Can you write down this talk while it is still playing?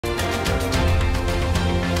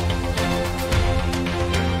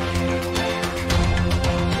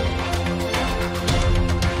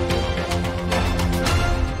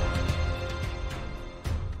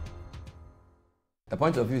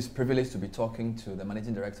Point of View is privileged to be talking to the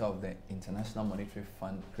Managing Director of the International Monetary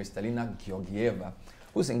Fund, Kristalina Georgieva,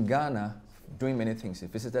 who's in Ghana doing many things. She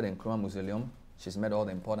visited Nkrumah Mausoleum. She's met all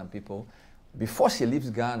the important people. Before she leaves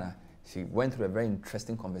Ghana, she went through a very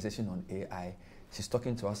interesting conversation on AI. She's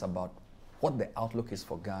talking to us about what the outlook is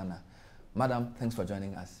for Ghana. Madam, thanks for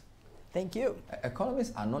joining us. Thank you.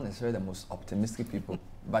 Economists are not necessarily the most optimistic people,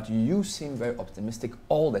 but you seem very optimistic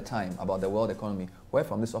all the time about the world economy. Where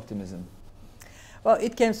from this optimism? Well,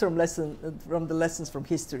 it came from the lessons from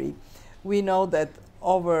history. We know that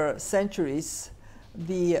over centuries,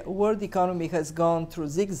 the world economy has gone through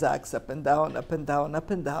zigzags, up and down, up and down,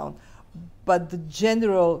 up and down, but the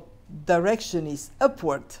general direction is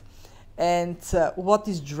upward. And what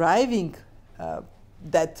is driving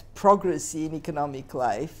that progress in economic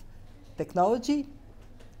life? Technology,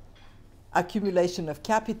 accumulation of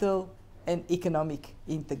capital, and economic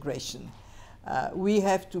integration. We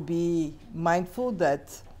have to be mindful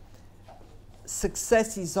that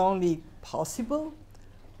success is only possible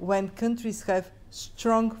when countries have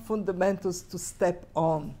strong fundamentals to step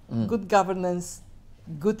on. Good governance,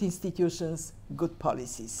 good institutions, good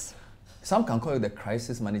policies. Some can call you the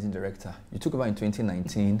crisis managing director. You took over in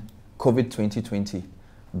 2019, COVID 2020,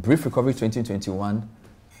 brief recovery 2021,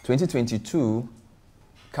 2022,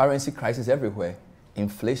 currency crisis everywhere,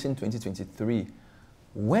 inflation 2023.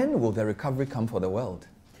 When will the recovery come for the world?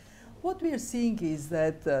 What we are seeing is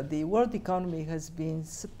that the world economy has been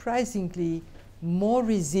surprisingly more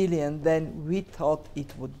resilient than we thought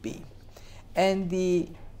it would be. And the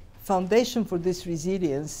foundation for this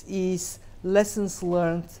resilience is lessons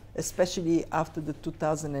learned, especially after the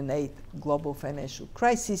 2008 global financial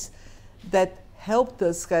crisis, that helped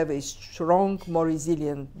us have a strong, more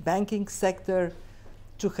resilient banking sector,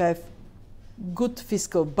 to have good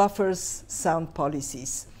fiscal buffers, sound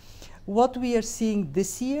policies. What we are seeing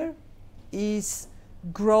this year is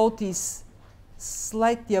growth is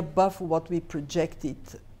slightly above what we projected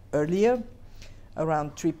earlier,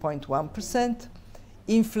 around 3.1%.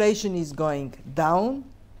 Inflation is going down.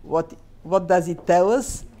 What does it tell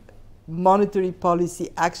us? Monetary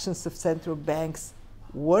policy actions of central banks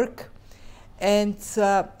work. And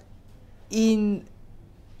in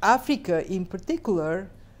Africa in particular,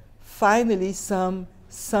 finally some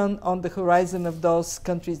sun on the horizon of those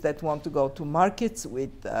countries that want to go to markets, with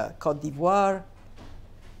Cote d'Ivoire,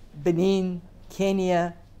 Benin,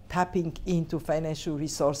 Kenya, tapping into financial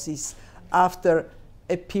resources after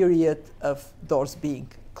a period of doors being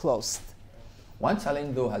closed. One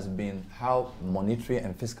challenge, though, has been how monetary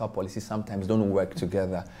and fiscal policy sometimes don't work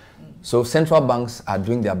together. So central banks are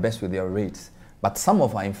doing their best with their rates, but some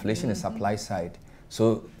of our inflation is supply side.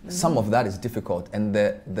 So some of that is difficult. And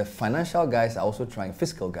the financial guys are also trying,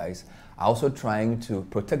 fiscal guys, are also trying to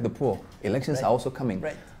protect the poor. Elections are also coming.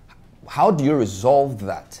 Right. How do you resolve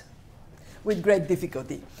that? With great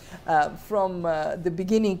difficulty. From the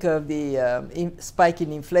beginning of the spike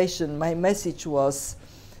in inflation, my message was,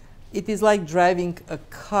 it is like driving a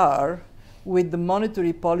car with the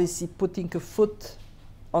monetary policy putting a foot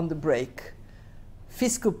on the brake.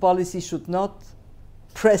 Fiscal policy should not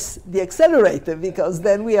press the accelerator, because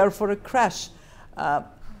then we are for a crash.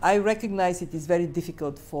 I recognize it is very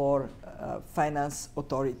difficult for finance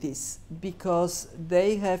authorities, because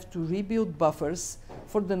they have to rebuild buffers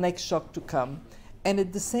for the next shock to come. And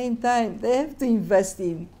at the same time, they have to invest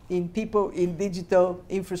in people, in digital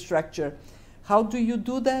infrastructure. How do you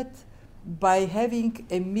do that? By having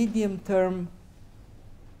a medium-term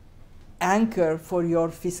anchor for your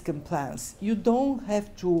fiscal plans. You don't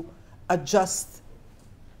have to adjust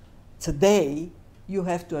today, you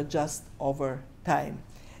have to adjust over time.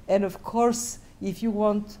 And of course, if you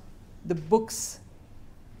want the books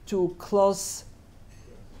to close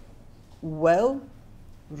well,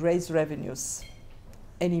 raise revenues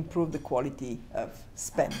and improve the quality of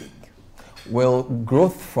spending. Will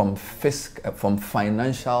growth from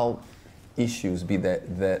financial issues be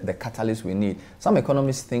the catalyst we need? Some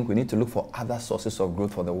economists think we need to look for other sources of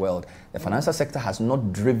growth for the world. The financial sector has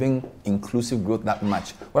not driven inclusive growth that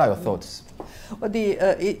much. What are your thoughts? Well,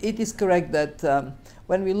 it is correct that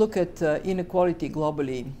when we look at inequality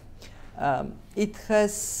globally, it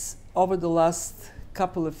has, over the last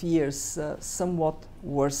couple of years, somewhat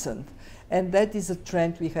worsened. And that is a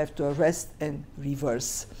trend we have to arrest and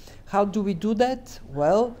reverse. How do we do that?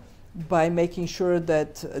 Well, by making sure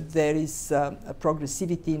that there is a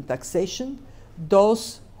progressivity in taxation.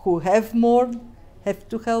 Those who have more have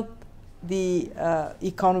to help the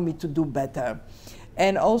economy to do better.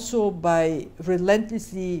 And also by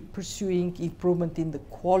relentlessly pursuing improvement in the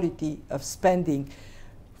quality of spending,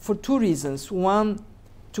 for two reasons. One,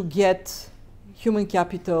 to get human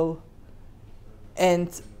capital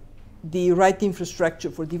and the right infrastructure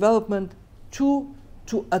for development. Two,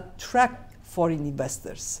 to attract foreign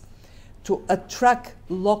investors, to attract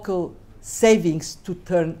local savings to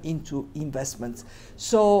turn into investments.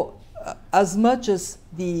 So as much as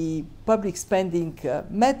the public spending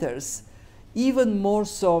matters, even more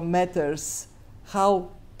so matters how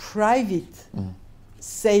private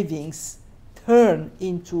savings turn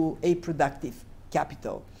into a productive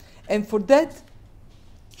capital. And for that,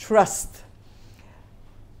 trust.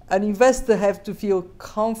 An investor have to feel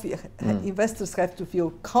investors have to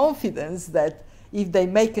feel confidence that if they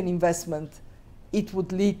make an investment, it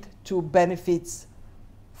would lead to benefits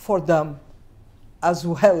for them as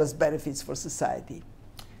well as benefits for society.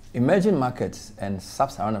 Emerging markets and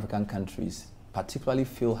sub-Saharan African countries particularly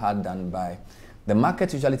feel hard done by. The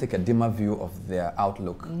markets usually take a dimmer view of their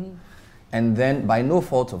outlook. And then by no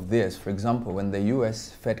fault of theirs, for example, when the US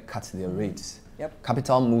Fed cuts their rates,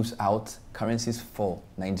 capital moves out, currencies fall.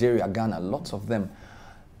 Nigeria, Ghana, lots of them.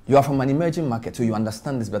 You are from an emerging market, so you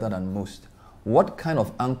understand this better than most. What kind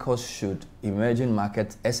of anchors should emerging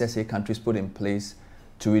market SSA countries put in place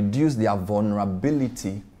to reduce their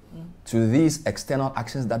vulnerability to these external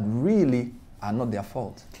actions that really are not their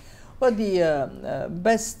fault? Well, the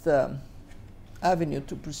best avenue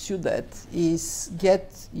to pursue that is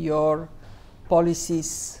get your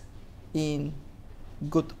policies in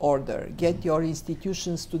good order, get your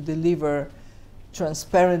institutions to deliver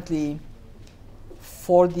transparently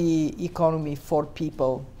for the economy, for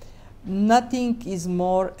people. Nothing is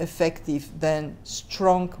more effective than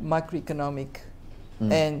strong macroeconomic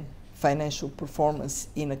and financial performance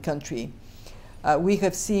in a country. We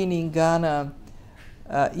have seen in Ghana,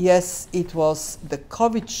 yes, it was the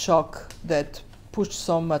COVID shock that pushed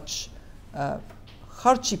so much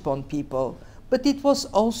hardship on people, but it was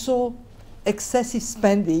also excessive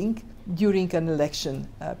spending during an election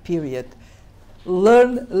period.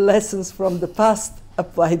 Learn lessons from the past,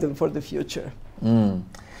 apply them for the future.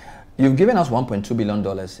 You've given us $1.2 billion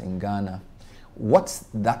in Ghana. What's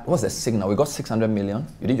the signal? We got 600 million.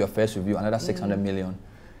 You did your first review, another 600 million.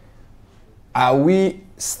 Are we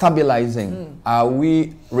stabilizing? Are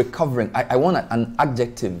we recovering? I want an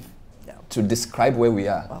adjective to describe where we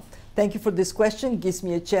are. Well, thank you for this question. It gives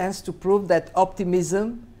me a chance to prove that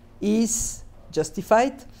optimism is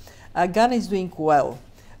justified. Ghana is doing well.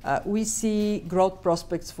 We growth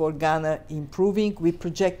prospects for Ghana improving. We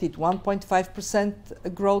projected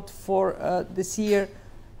 1.5% growth for this year.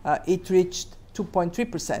 It reached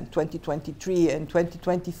 2.3%, 2023, and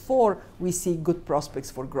 2024 we see good prospects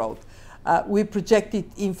for growth. We projected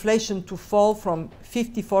inflation to fall from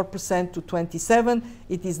 54% to 27%.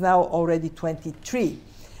 It is now already 23%.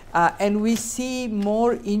 And we see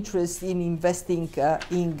more interest in investing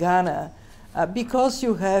in Ghana because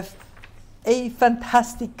you have a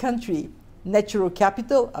fantastic country, natural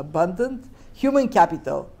capital abundant, human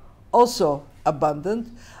capital also abundant,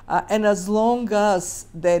 and as long as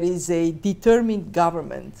there is a determined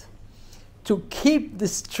government to keep the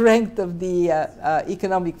strength of the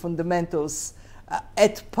economic fundamentals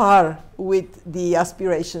at par with the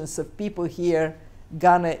aspirations of people here,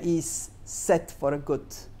 Ghana is set for a good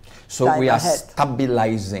So we are ahead.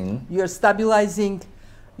 stabilizing. You're stabilizing.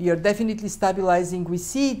 You're definitely stabilizing. We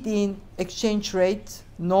see it in exchange rate,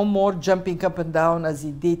 no more jumping up and down as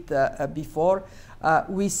it did before.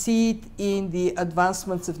 We see it in the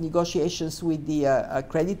advancements of negotiations with the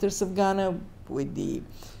creditors of Ghana, with the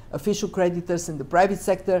official creditors and the private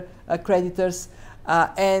sector creditors.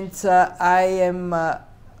 I am,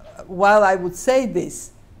 while I would say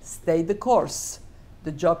this, stay the course.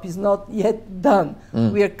 The job is not yet done.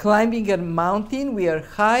 We are climbing a mountain. We are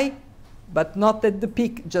high, but not at the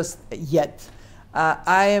peak just yet.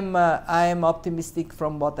 I am optimistic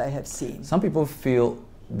from what I have seen. Some people feel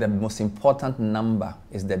the most important number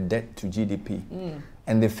is the debt to GDP.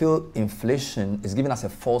 And they feel inflation is giving us a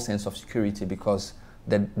false sense of security because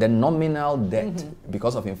the nominal debt,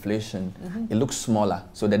 because of inflation, it looks smaller.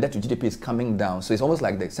 So the debt to GDP is coming down. So it's almost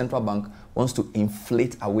like the central bank wants to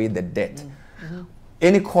inflate away the debt.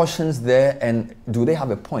 Any cautions there, and do they have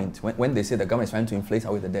a point when they say the government is trying to inflate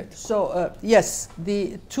away the debt? So yes,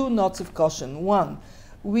 the two notes of caution. One,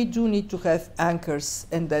 we do need to have anchors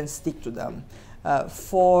and then stick to them.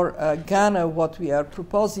 For Ghana, what we are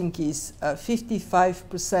proposing is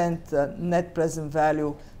 55% net present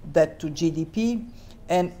value debt to GDP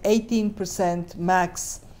and 18%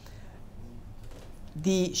 max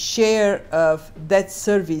the share of debt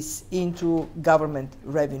service into government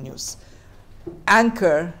revenues.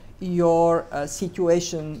 Anchor your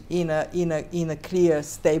situation in a clear,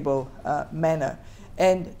 stable manner.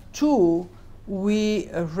 And two, we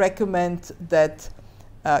recommend that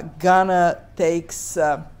Ghana takes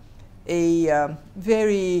a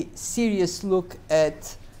very serious look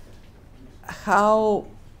at how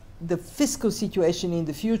the fiscal situation in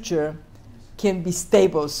the future can be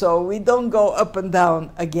stable, so we don't go up and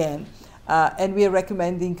down again. And we are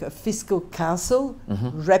recommending a fiscal council,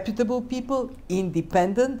 reputable people,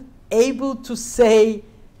 independent, able to say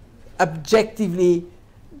objectively,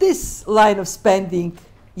 this line of spending,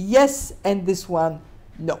 yes, and this one,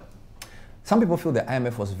 no. Some people feel the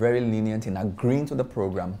IMF was very lenient in agreeing to the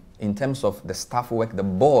program. In terms of the staff work, the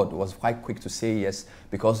board was quite quick to say yes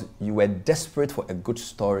because you were desperate for a good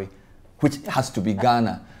story, which has to be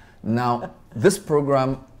Ghana. Now, this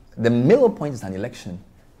program, the middle point is an election.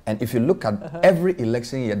 And if you look at every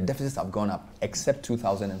election year, deficits have gone up, except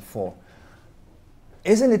 2004.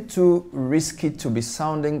 Isn't it too risky to be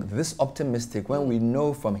sounding this optimistic when we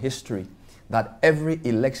know from history that every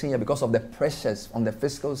election year, because of the pressures on the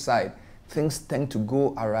fiscal side, things tend to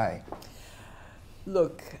go awry?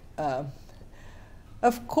 Look,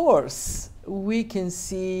 of course, we can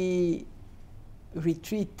see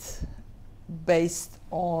retreat based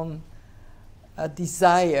on a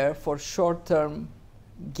desire for short-term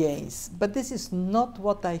gains. But this is not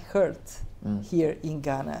what I heard here in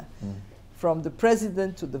Ghana. From the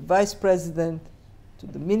president to the vice president, to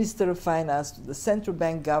the Minister of Finance, to the central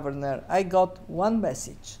bank governor, I got one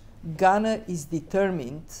message. Ghana is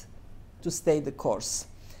determined to stay the course.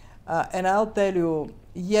 And I'll tell you,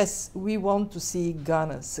 yes, we want to see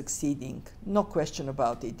Ghana succeeding, no question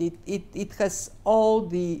about it. It has all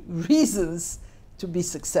the reasons to be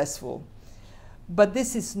successful. But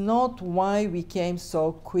this is not why we came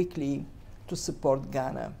so quickly to support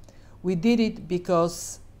Ghana. We did it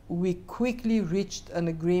because we quickly reached an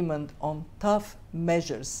agreement on tough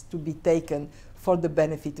measures to be taken for the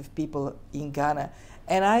benefit of people in Ghana.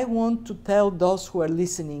 And I want to tell those who are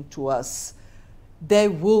listening to us,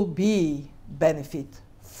 there will be benefit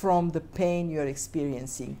from the pain you're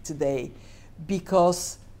experiencing today,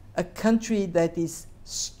 because a country that is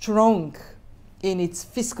strong in its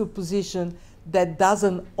fiscal position, that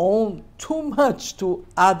doesn't own too much to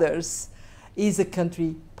others, is a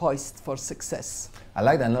country poised for success. I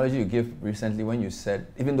like the analogy you gave recently when you said,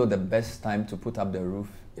 even though the best time to put up the roof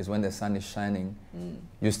is when the sun is shining,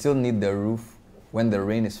 you still need the roof when the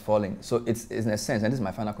rain is falling. So it's in a sense, and this is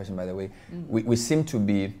my final question, by the way, we seem to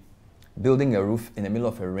be building a roof in the middle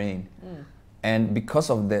of a rain. And because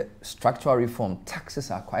of the structural reform,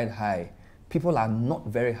 taxes are quite high. People are not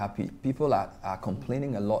very happy. People are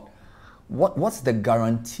complaining a lot. What's the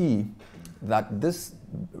guarantee that this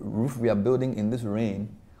roof we are building in this rain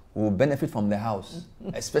will benefit from the house,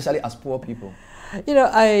 especially as poor people? You know,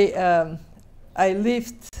 I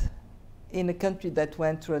lived in a country that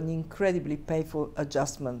went through an incredibly painful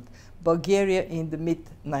adjustment, Bulgaria in the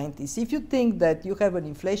mid-90s. If you think that you have an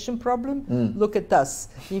inflation problem, look at us.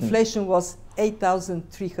 Inflation was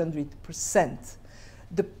 8,300%.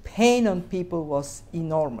 The pain on people was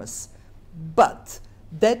enormous. But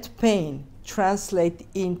that pain translates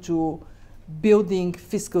into building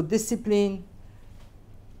fiscal discipline.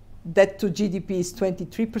 Debt to GDP is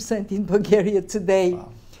 23% in Bulgaria today.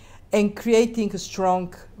 Wow. And creating a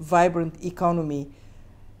strong, vibrant economy.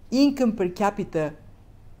 Income per capita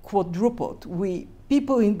quadrupled.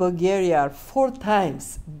 People in Bulgaria are 4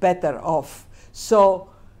 times better off. So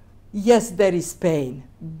yes, there is pain,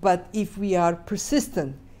 but if we are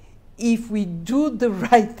persistent, if we do the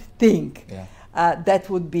right thing, that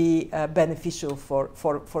would be beneficial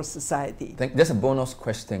for society. Just a bonus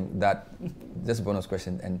question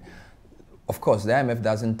and of course the IMF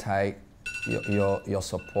doesn't tie your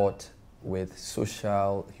support with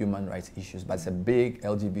social human rights issues, but it's a big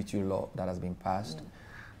LGBT law that has been passed.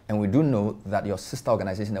 And we do know that your sister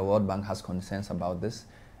organization, the World Bank, has concerns about this.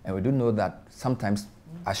 And we do know that sometimes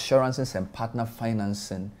assurances and partner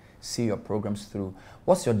financing see your programs through.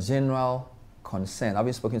 What's your general concern? Have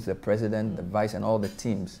you spoken to the president, the vice, and all the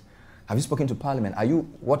teams? Have you spoken to Parliament?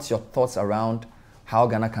 What's your thoughts around how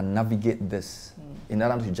Ghana can navigate this in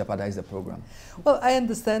order to jeopardize the program? Well, I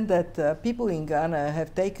understand that people in Ghana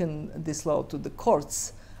have taken this law to the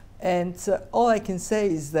courts. And all I can say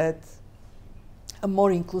is that a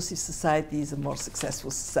more inclusive society is a more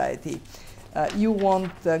successful society. You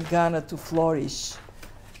want Ghana to flourish.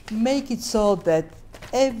 Make it so that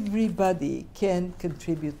everybody can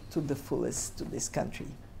contribute to the fullest to this country.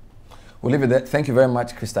 We'll leave it there. Thank you very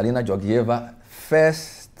much, Kristalina Georgieva,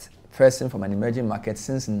 first person from an emerging market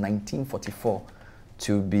since 1944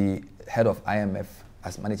 to be head of IMF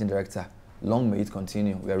as managing director. Long may it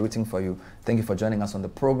continue. We are rooting for you. Thank you for joining us on the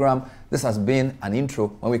program. This has been an intro.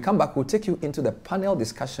 When we come back, we'll take you into the panel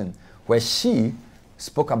discussion where she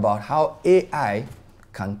spoke about how AI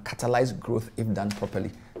can catalyze growth if done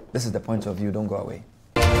properly. This is the point of view. Don't go away.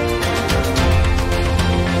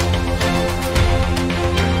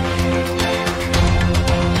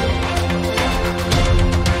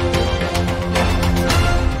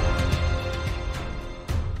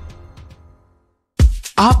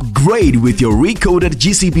 Upgrade with your recoded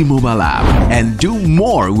GCB mobile app and do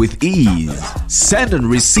more with ease. Send and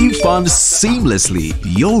receive funds seamlessly.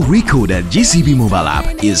 Your recoded GCB mobile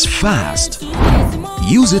app is fast.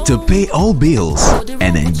 Use it to pay all bills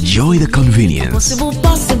and enjoy the convenience.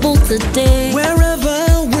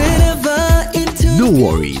 No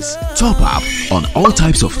worries. Top up on all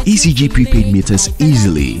types of ECG prepaid meters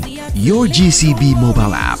easily. Your GCB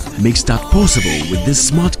mobile app makes that possible with this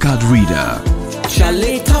smart card reader.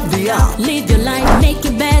 Live your life, make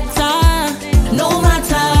it better. No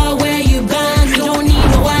matter where you been, you don't need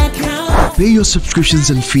no account. Pay your subscriptions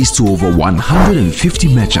and fees to over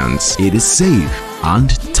 150 merchants. It is safe and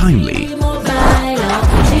timely.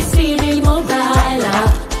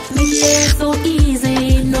 So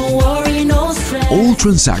easy, no worry, no stress. All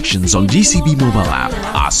transactions on GCB mobile app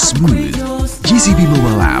are smooth. GCB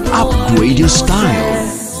mobile app, upgrade your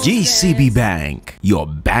style. GCB Bank, your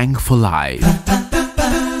bank for life.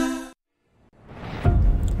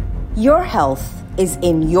 Your health is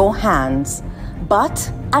in your hands,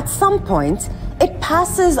 but at some point, it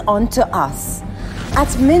passes on to us. At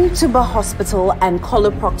Mintuba Hospital and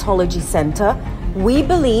Coloproctology Center, we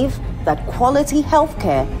believe that quality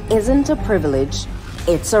healthcare isn't a privilege,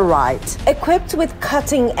 it's a right. Equipped with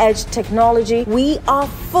cutting-edge technology, we are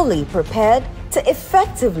fully prepared to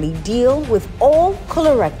effectively deal with all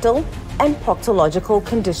colorectal and proctological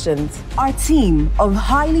conditions. Our team of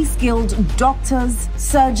highly skilled doctors,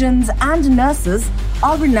 surgeons, and nurses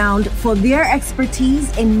are renowned for their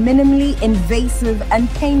expertise in minimally invasive and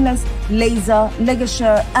painless laser,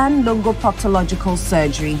 ligature, and longoproctological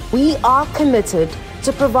surgery. We are committed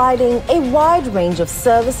to providing a wide range of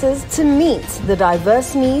services to meet the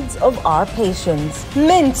diverse needs of our patients.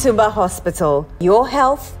 Mintuba Hospital, your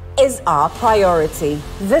health is our priority.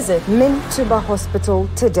 Visit Mintuba Hospital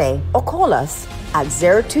today or call us at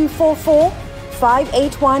 0244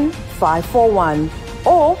 581 541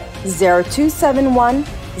 or 0271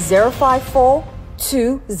 054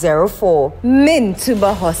 204.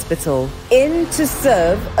 Mintuba Hospital, in to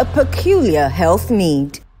serve a peculiar health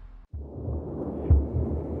need.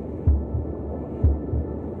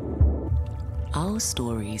 Our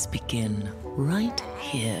stories begin right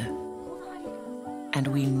here. And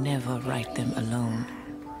we never write them alone.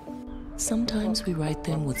 Sometimes we write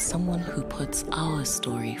them with someone who puts our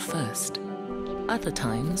story first. Other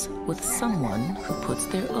times with someone who puts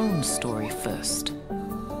their own story first.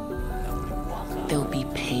 There'll be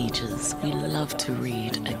pages we love to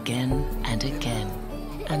read again and again,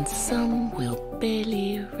 and some we'll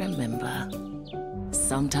barely remember.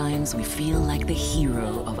 Sometimes we feel like the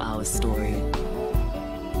hero of our story,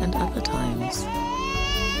 and other times,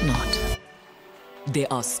 not. There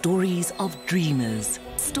are stories of dreamers,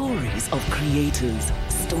 stories of creators,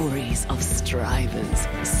 stories of strivers,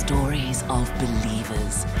 stories of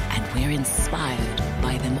believers, and we're inspired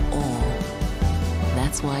by them all.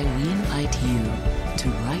 That's why we invite you to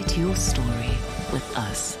write your story with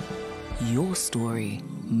us. Your story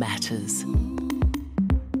matters.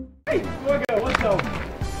 Hey, what's up?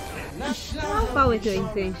 How far with your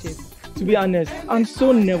internship? To be honest, I'm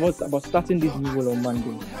so nervous about starting this new role on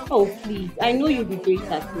Monday. Oh, please. I know you'll be great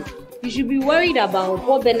at it. You should be worried about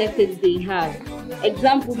what benefits they have.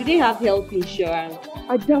 Example, do they have health insurance?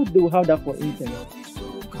 I doubt they will have that for internet.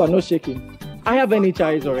 But no shaking. I have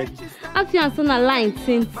NHIS already. After you're on a line,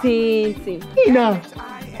 Ina,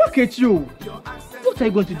 look at you. What are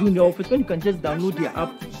you going to do in the office when you can just download the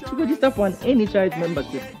app to register for an NHIS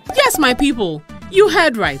membership? Yes, my people. You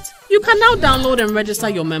heard right. You can now download and register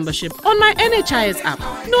your membership on my NHIS app.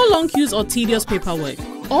 No long queues or tedious paperwork.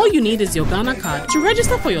 All you need is your Ghana card to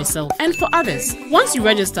register for yourself and for others. Once you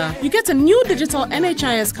register, you get a new digital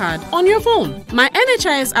NHIS card on your phone. My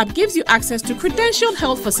NHIS app gives you access to credentialed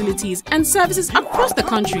health facilities and services across the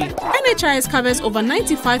country. NHIS covers over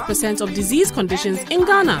 95% of disease conditions in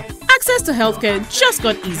Ghana. Access to healthcare just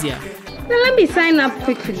got easier. Now let me sign up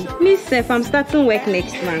quickly. Miss Seth, I'm starting work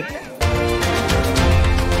next month.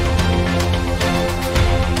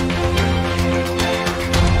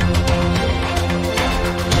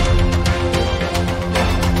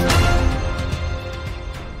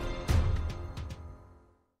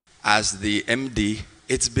 As the MD,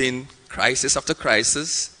 it's been crisis after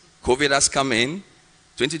crisis. COVID has come in.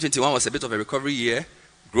 2021 was a bit of a recovery year.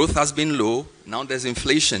 Growth has been low. Now there's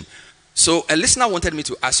inflation. So a listener wanted me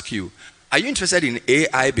to ask you, Are you interested in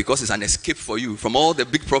AI because it's an escape for you from all the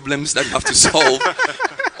big problems that you have to solve?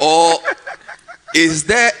 Or is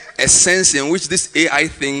there a sense in which this AI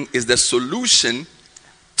thing is the solution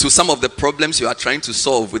to some of the problems you are trying to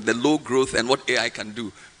solve with the low growth and what AI can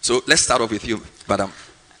do? So let's start off with you, Madam.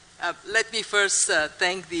 Let me first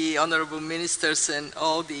thank the honorable ministers and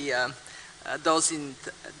all the those in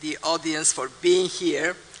the audience for being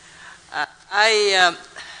here. I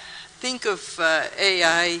think of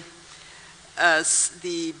AI as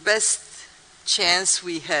the best chance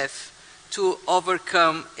we have to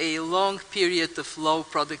overcome a long period of low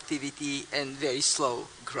productivity and very slow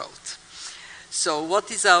growth. So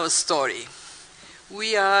what is our story?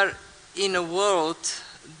 We are in a world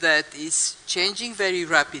that is changing very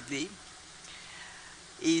rapidly,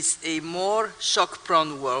 is a more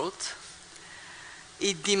shock-prone world.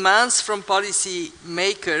 It demands from policy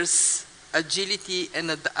makers agility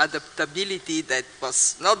and adaptability that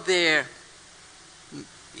was not there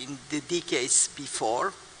in the decades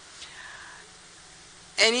before.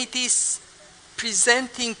 And it is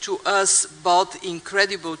presenting to us both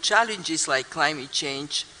incredible challenges like climate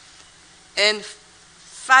change and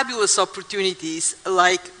fabulous opportunities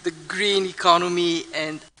like the green economy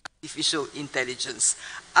and artificial intelligence.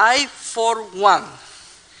 I, for one,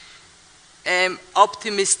 am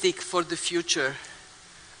optimistic for the future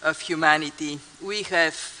of humanity. We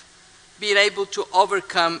have been able to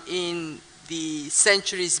overcome in the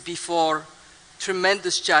centuries before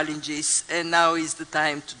tremendous challenges, and now is the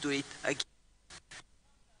time to do it again.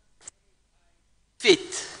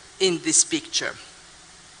 Fit in this picture.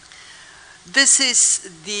 This is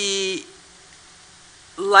the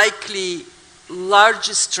likely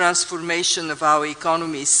largest transformation of our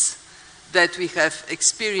economies that we have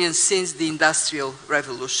experienced since the Industrial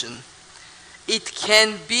Revolution. It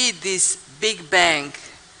can be this big bang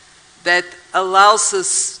that allows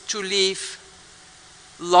us to live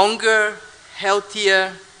longer,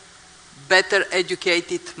 healthier, better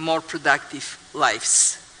educated, more productive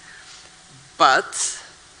lives. But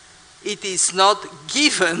it is not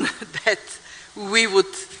given that we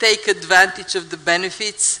would take advantage of the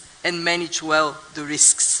benefits and manage well the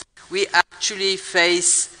risks. We actually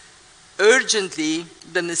face urgently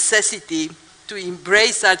the necessity to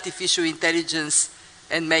embrace artificial intelligence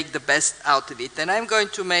and make the best out of it. And I'm going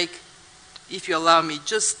to make, if you allow me,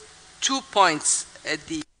 just 2 points at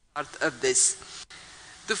the start of this.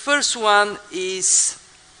 The first one is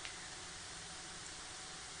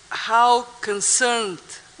how concerned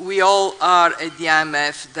we all are at the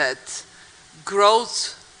IMF that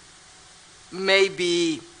growth may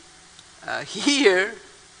be here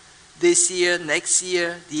this year, next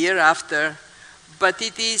year, the year after, but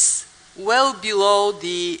it is well below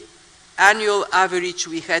the annual average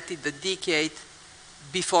we had in the decade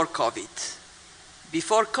before COVID.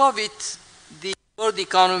 Before COVID, the world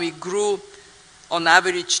economy grew on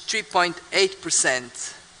average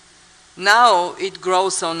 3.8%. Now it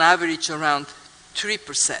grows on average around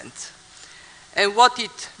 3%. And what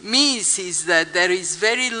it means is that there is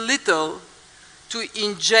very little to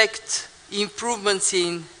inject improvements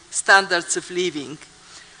in standards of living.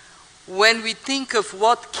 When we think of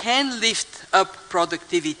what can lift up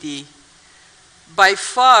productivity, by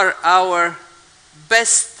far our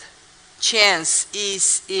best chance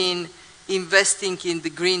is in investing in the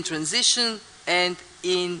green transition and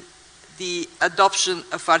in the adoption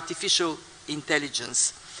of artificial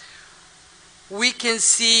intelligence. We can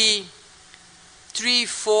see 3,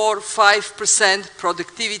 4, 5%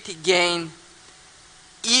 productivity gain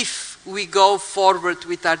if we go forward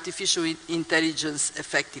with artificial intelligence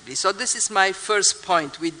effectively. So this is my first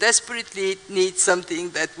point. We desperately need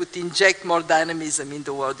something that would inject more dynamism in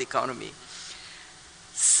the world economy.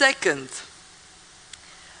 Second,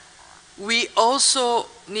 we also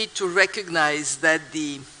need to recognize that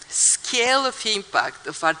the scale of impact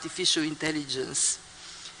of artificial intelligence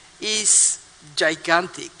is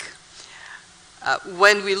gigantic.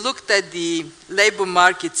 When we looked at the labor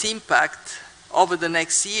market's impact over the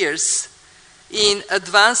next years, in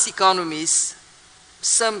advanced economies,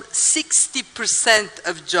 some 60%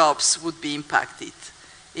 of jobs would be impacted.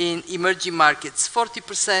 In emerging markets,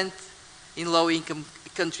 40%, in low-income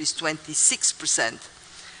countries, 26%.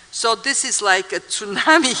 So this is like a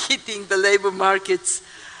tsunami hitting the labor markets.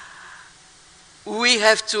 We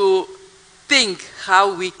have to think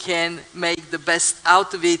how we can make the best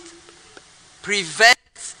out of it, prevent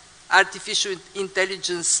artificial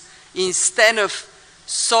intelligence instead of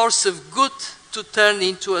source of good to turn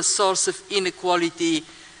into a source of inequality,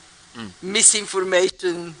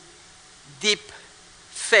 misinformation, deep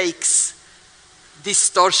fakes,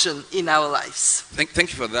 distortion in our lives.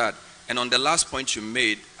 Thank you for that. And on the last point you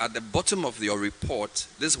made, at the bottom of your report,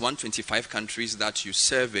 this 125 countries that you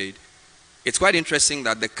surveyed, it's quite interesting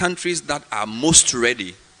that the countries that are most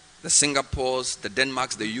ready, the Singapores, the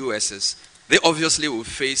Denmarks, the USs, they obviously will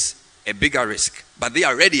face a bigger risk, but they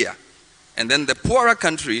are readier. And then the poorer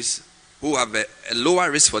countries who have a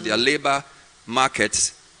lower risk for their labor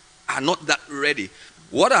markets are not that ready.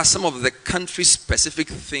 What are some of the country-specific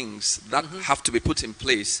things that have to be put in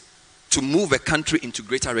place to move a country into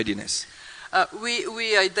greater readiness?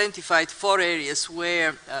 We identified 4 areas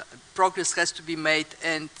where progress has to be made,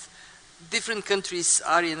 and different countries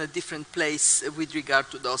are in a different place with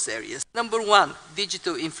regard to those areas. Number 1,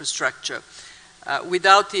 digital infrastructure.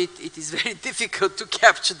 Without it, it is very difficult to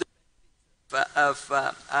capture the of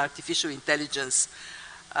artificial intelligence.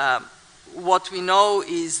 What we know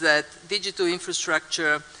is that digital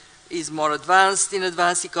infrastructure is more advanced in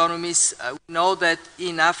advanced economies. We know that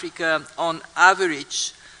in Africa, on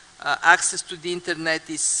average, access to the internet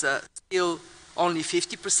is still only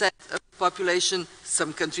 50% of the population.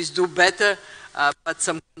 Some countries do better, but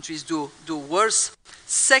some countries do worse.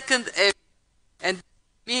 Second area, and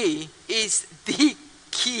me, is the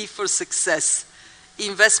key for success: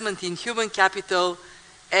 investment in human capital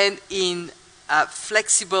and in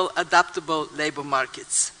flexible, adaptable labor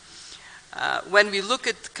markets. When we look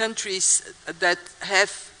at countries that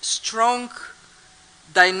have strong,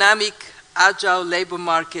 dynamic, agile labor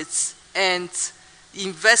markets and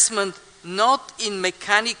investment not in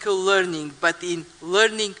mechanical learning, but in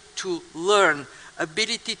learning to learn,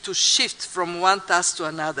 ability to shift from one task to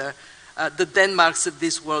another, the Denmarks of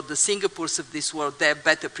this world, the Singapores of this world, they're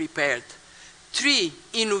better prepared. 3,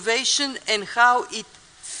 innovation and how it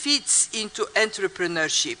fits into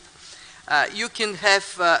entrepreneurship. You can have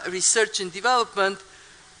research and development,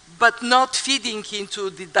 but not feeding into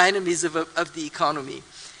the dynamism of the economy.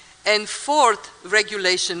 And 4th,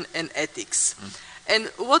 regulation and ethics. And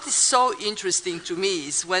what is so interesting to me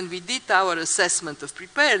is when we did our assessment of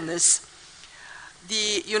preparedness,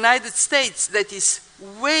 the United States, that is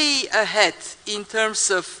way ahead in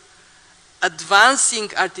terms of advancing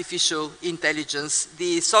artificial intelligence,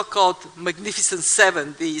 the so-called Magnificent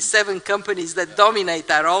Seven, the 7 companies that dominate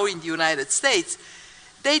are all in the United States,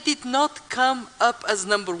 they did not come up as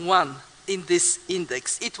number 1 in this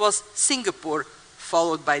index. It was Singapore,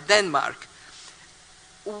 followed by Denmark.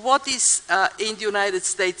 What is in the United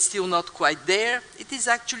States still not quite there? It is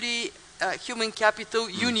actually human capital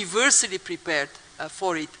universally prepared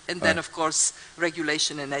for it, and then, of course,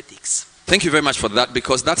 regulation and ethics. Thank you very much for that,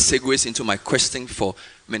 because that segues into my question for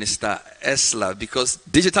Minister Esler, because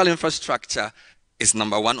digital infrastructure is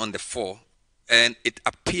number 1 on the 4, and it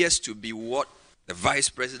appears to be what the Vice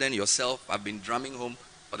President, yourself, have been drumming home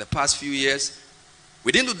for the past few years.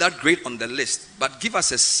 We didn't do that great on the list, but give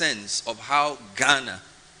us a sense of how Ghana,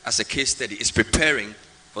 as a case study, is preparing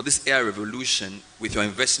for this AI revolution with your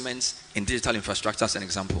investments in digital infrastructure as an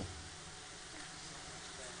example.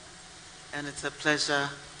 And it's a pleasure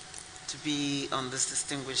to be on this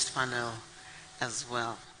distinguished panel as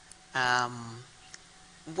well.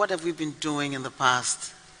 What have we been doing in the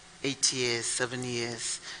past 8 years, 7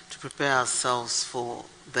 years to prepare ourselves for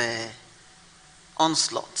the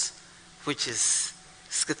onslaught, which is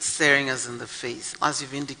staring us in the face? As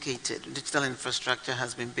you've indicated, digital infrastructure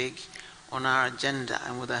has been big on our agenda,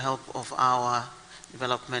 and with the help of our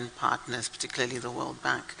development partners, particularly the World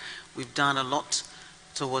Bank, we've done a lot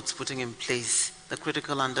towards putting in place the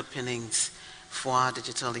critical underpinnings for our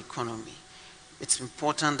digital economy. It's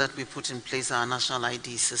important that we put in place our national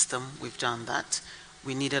ID system. We've done that.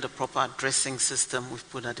 We needed a proper addressing system.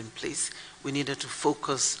 We've put that in place. We needed to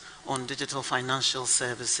focus on digital financial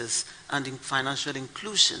services and in financial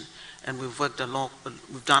inclusion, and we've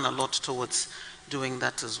done a lot towards doing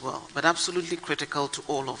that as well. But absolutely critical to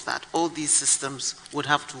all of that, all these systems would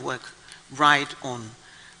have to work right on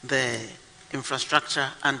the infrastructure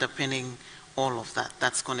underpinning all of that.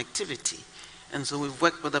 That's connectivity. And so we've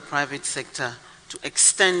worked with the private sector to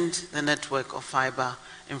extend the network of fiber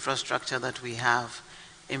infrastructure that we have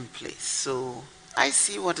in place. So I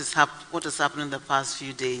see what has happened in the past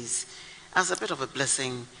few days as a bit of a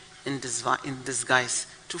blessing in disguise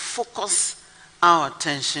to focus our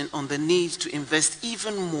attention on the need to invest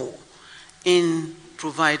even more in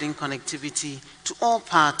providing connectivity to all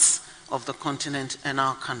parts of the continent and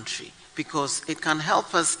our country, because it can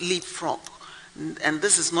help us leapfrog. And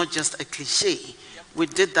this is not just a cliche. We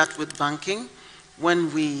did that with banking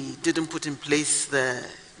when we didn't put in place the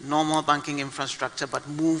normal banking infrastructure but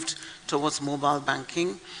moved towards mobile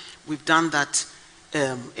banking. We've done that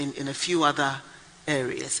in a few other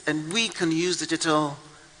areas. And we can use digital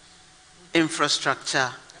infrastructure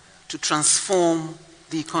to transform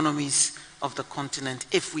the economies of the continent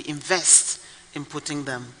if we invest in putting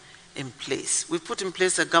them in place. We've put in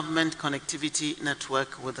place a government connectivity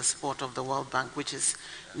network with the support of the World Bank, which is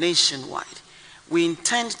nationwide. We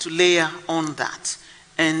intend to layer on that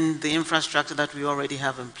and the infrastructure that we already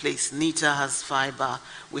have in place. NITA has fiber.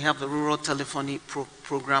 We have the Rural Telephony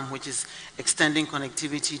Program, which is extending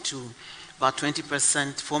connectivity to about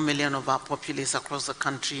 20%, 4 million of our populace across the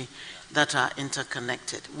country that are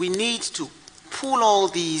interconnected. We need to pull all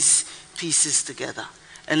these pieces together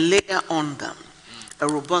and layer on them a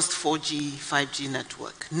robust 4G, 5G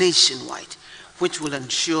network nationwide, which will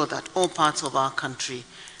ensure that all parts of our country,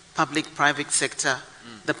 public, private sector,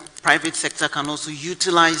 the private sector can also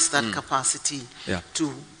utilize that capacity to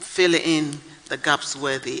fill in the gaps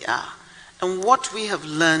where they are. And what we have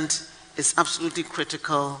learned is absolutely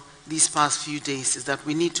critical these past few days is that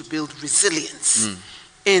we need to build resilience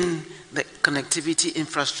in the connectivity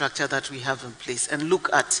infrastructure that we have in place and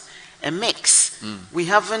look at a mix. We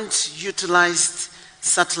haven't utilized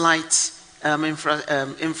satellite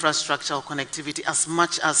infrastructure or connectivity as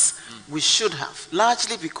much as we should have,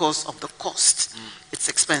 largely because of the cost. It's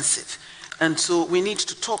expensive. And so we need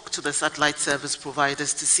to talk to the satellite service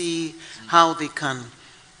providers to see how they can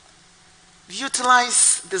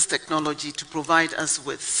utilize this technology to provide us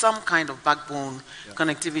with some kind of backbone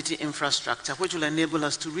connectivity infrastructure, which will enable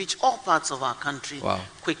us to reach all parts of our country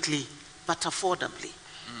quickly but affordably.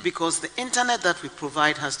 Because the internet that we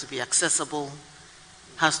provide has to be accessible,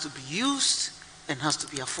 has to be used, and has to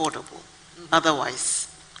be affordable. Otherwise,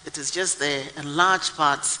 it is just there, and large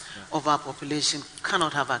parts of our population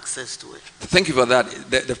cannot have access to it. Thank you for that.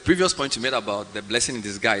 The previous point you made about the blessing in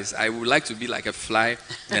disguise, I would like to be like a fly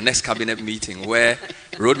in the next cabinet meeting where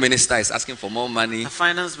road minister is asking for more money,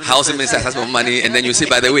 housing minister is asking for more money, and then you say,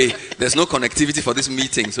 by the way, there's no connectivity for this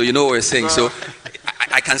meeting, so you know what we're saying. So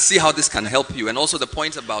I can see how this can help you. And also the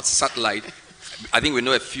point about satellite, I think we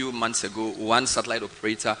know a few months ago, one satellite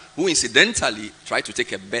operator who incidentally tried to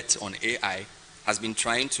take a bet on AI has been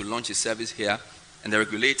trying to launch a service here, and the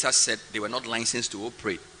regulator said they were not licensed to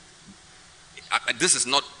operate. This is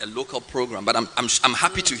not a local program, but I'm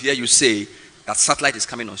happy to hear you say that satellite is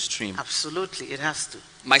coming on stream. Absolutely, it has to.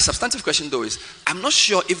 My substantive question, though, is I'm not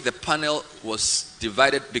sure if the panel was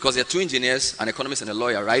divided because there are two engineers, an economist and a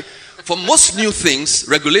lawyer, right? For most new things,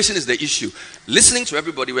 regulation is the issue. Listening to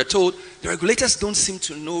everybody, we're told the regulators don't seem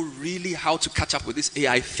to know really how to catch up with this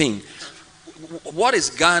AI thing. What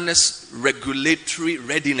is Ghana's regulatory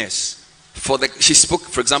readiness for the... She spoke,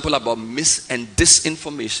 for example, about mis- and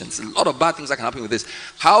disinformation. There's a lot of bad things that can happen with this.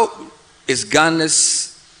 How is Ghana's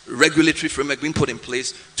regulatory framework being put in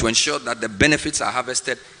place to ensure that the benefits are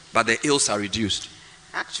harvested but the ills are reduced?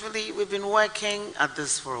 Actually, we've been working at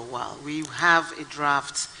this for a while. We have a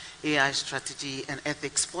draft AI strategy and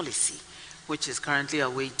ethics policy, which is currently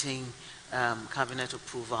awaiting cabinet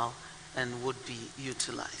approval and would be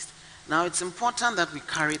utilized. Now, it's important that we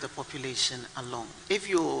carry the population along. If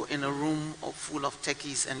you're in a room full of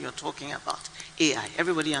techies and you're talking about AI,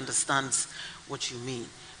 everybody understands what you mean.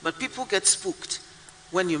 But people get spooked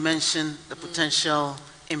when you mention the potential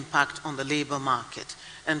impact on the labor market.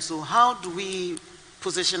 And so how do we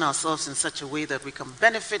position ourselves in such a way that we can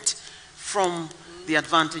benefit from the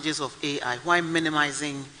advantages of AI while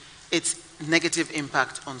minimizing its negative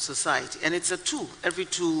impact on society? And it's a tool. Every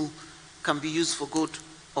tool can be used for good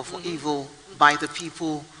or for evil by the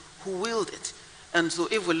people who wield it. And so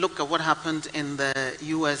if we look at what happened in the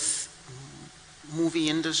US movie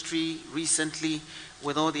industry recently,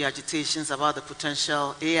 with all the agitations about the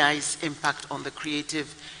potential AI's impact on the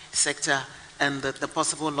creative sector and the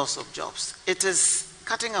possible loss of jobs, it is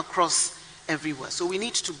cutting across everywhere. So we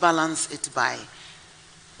need to balance it by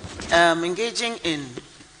engaging in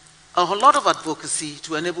a whole lot of advocacy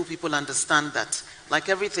to enable people understand that, like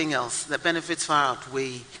everything else, the benefits far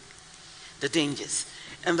outweigh the dangers,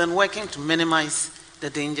 and then working to minimize the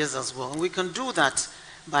dangers as well. And we can do that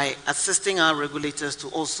by assisting our regulators to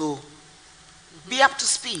also be up to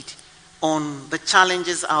speed on the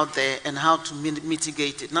challenges out there and how to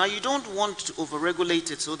mitigate it. Now, you don't want to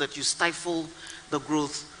overregulate it so that you stifle the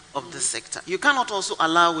growth of the sector. You cannot also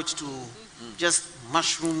allow it to just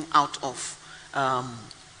mushroom out of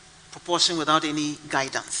proportion without any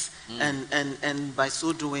guidance, and by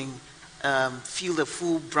so doing feel the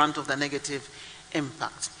full brunt of the negative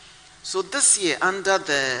impact. So this year, under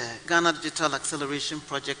the Ghana Digital Acceleration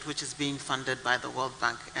Project, which is being funded by the World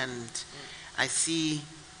Bank, and I see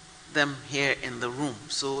them here in the room.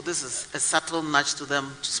 So this is a subtle nudge to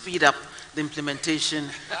them to speed up the implementation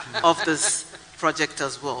of this project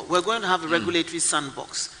as well. We're going to have a regulatory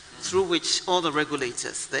sandbox through which all the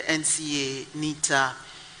regulators, the NCA, NITA,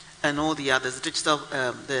 and all the others,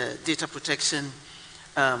 the data protection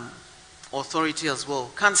authority as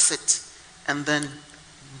well, can sit and then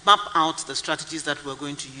map out the strategies that we're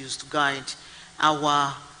going to use to guide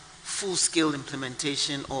our full-scale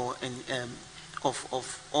implementation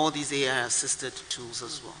of all these AI-assisted tools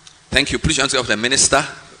as well. Thank you. Please answer of the minister.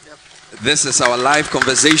 This is our live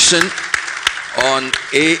conversation on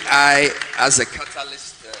AI as a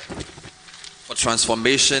catalyst for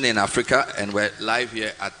transformation in Africa, and we're live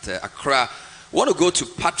here at Accra. I want to go to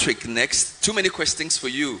Patrick next. Too many questions for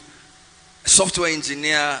you. Software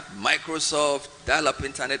engineer, Microsoft, dial-up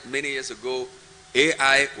internet many years ago,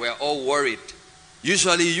 AI, we're all worried.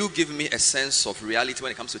 Usually you give me a sense of reality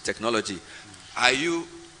when it comes to technology. Are you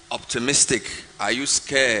optimistic? Are you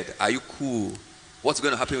scared? Are you cool? What's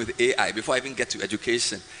going to happen with AI before I even get to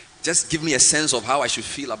education? Just give me a sense of how I should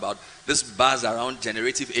feel about this buzz around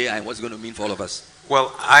generative AI and what's going to mean for all of us.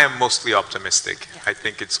 Well, I am mostly optimistic. I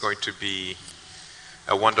think it's going to be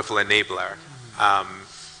a wonderful enabler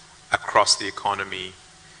across the economy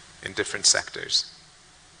in different sectors.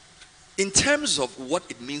 In terms of what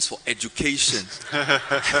it means for education,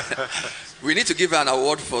 we need to give her an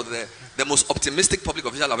award for the most optimistic public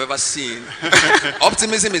official I've ever seen.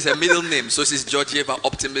 Optimism is a middle name, so she's Georgieva,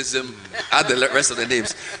 Optimism, add the rest of the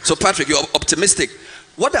names. So Patrick, you're optimistic.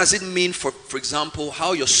 What does it mean for example,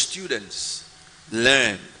 how your students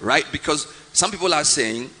learn, right? Because some people are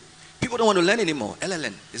saying, people don't want to learn anymore.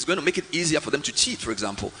 LLM is going to make it easier for them to cheat, for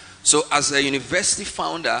example. So as a university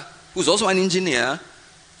founder, who's also an engineer,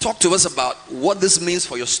 talk to us about what this means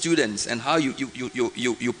for your students and how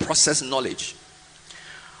you process knowledge.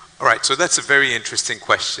 All right, so that's a very interesting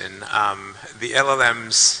question. The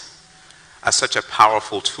LLMs are such a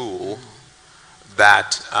powerful tool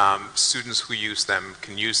that students who use them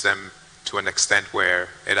can use them to an extent where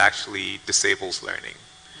it actually disables learning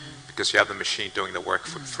because you have the machine doing the work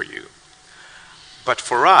for you. But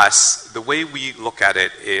for us, the way we look at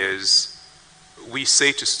it is we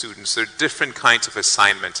say to students there are different kinds of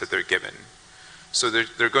assignments that they're given. So there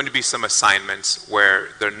are going to be some assignments where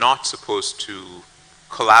they're not supposed to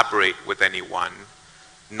collaborate with anyone,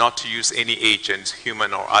 not to use any agent,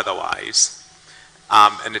 human or otherwise,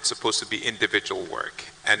 and it's supposed to be individual work.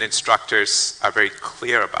 And instructors are very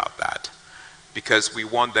clear about that because we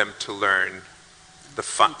want them to learn the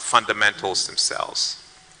fundamentals themselves.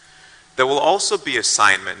 There will also be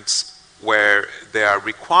assignments where they are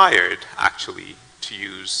required actually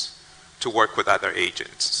to work with other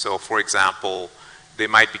agents. So for example, they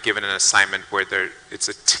might be given an assignment where it's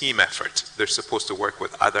a team effort. They're supposed to work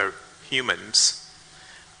with other humans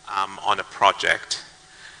on a project.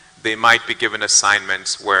 They might be given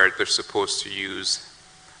assignments where they're supposed to use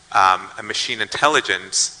a machine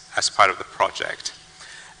intelligence as part of the project.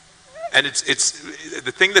 And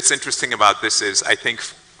the thing that's interesting about this is, I think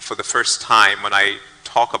for the first time when I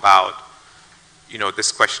talk about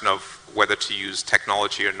this question of whether to use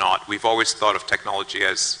technology or not, we've always thought of technology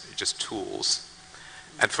as just tools.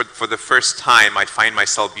 And for the first time, I find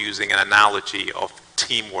myself using an analogy of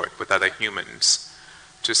teamwork with other humans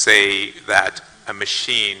to say that a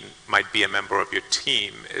machine might be a member of your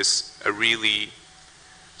team is a really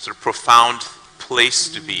sort of profound place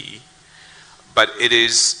to be. But it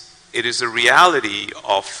is a reality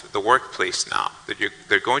of the workplace now, that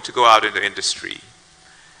they're going to go out into industry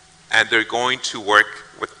and they're going to work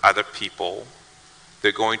with other people.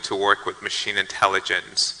 They're going to work with machine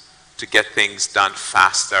intelligence to get things done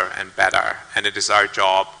faster and better. And it is our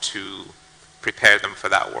job to prepare them for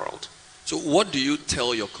that world. So what do you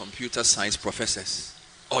tell your computer science professors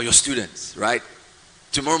or your students, right?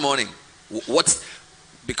 Tomorrow morning,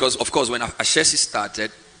 because of course when Ashesi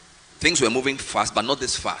started, things were moving fast, but not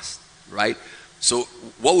this fast, right? So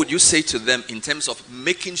what would you say to them in terms of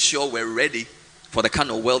making sure we're ready for the kind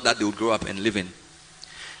of world that they would grow up and live in?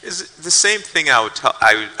 It's the same thing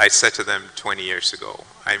I said to them 20 years ago.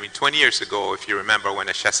 I mean, 20 years ago, if you remember when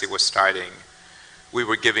Ashesi was starting, we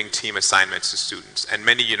were giving team assignments to students, and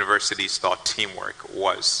many universities thought teamwork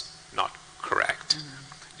was not correct.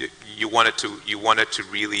 You wanted to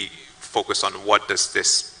really focus on what does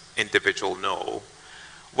this individual know.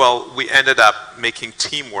 Well, we ended up making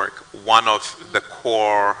teamwork one of the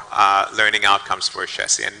core learning outcomes for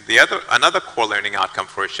Ashesi. And another core learning outcome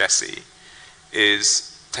for Ashesi is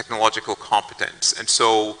technological competence. And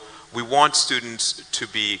so we want students to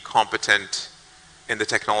be competent in the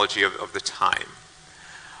technology of the time.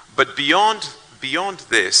 But beyond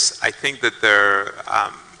this, I think that there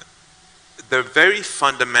are very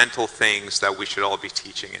fundamental things that we should all be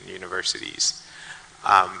teaching in universities.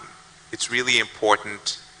 It's really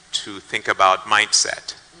important to think about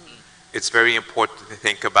mindset. It's very important to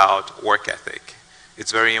think about work ethic.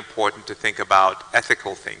 it's very important to think about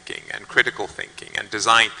ethical thinking and critical thinking and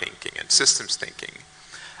design thinking and systems thinking.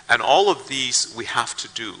 And all of these we have to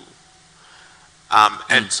do.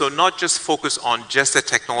 And so not just focus on just the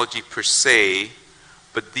technology per se,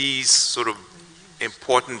 but these sort of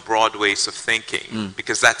important broad ways of thinking,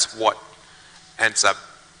 because that's what ends up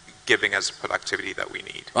giving us productivity that we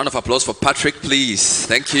need. Round of applause for Patrick, please.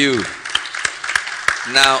 Thank you.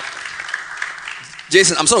 Now,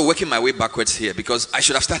 Jason, I'm sort of working my way backwards here because I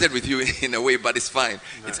should have started with you in a way, but it's fine.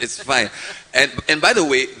 No. It's fine. And by the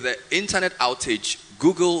way, the internet outage,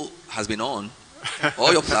 Google has been on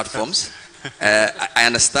all your platforms. I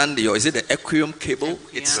understand is it the Equium cable?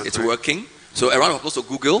 It's working. So a round of applause to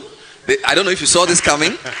Google. I don't know if you saw this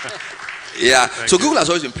coming. Yeah. So Google has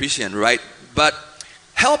always been prescient, right? But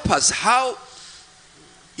help us, how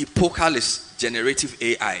epochal is generative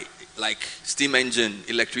AI, like steam engine,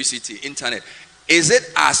 electricity, internet? Is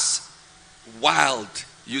it as wild,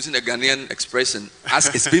 using a Ghanaian expression,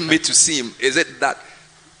 as it's been made to seem? Is it that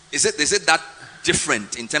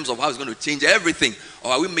different in terms of how it's going to change everything?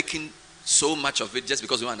 Or are we making so much of it just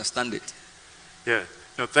because we don't understand it? Yeah,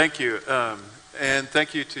 no, thank you. And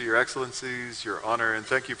thank you to your excellencies, your honor, and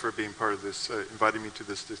thank you for being part of this, inviting me to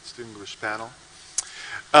this distinguished panel.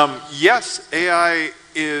 Yes, AI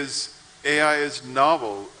is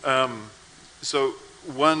novel. So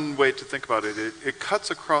one way to think about it, it cuts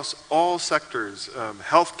across all sectors,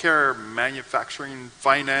 healthcare, manufacturing,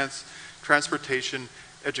 finance, transportation,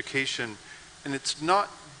 education, and it's not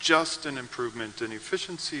just an improvement in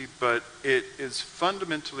efficiency, but it is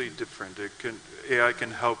fundamentally different. AI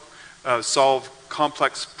can help solve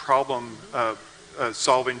complex problem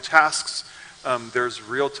solving tasks. There's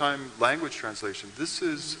real-time language translation. This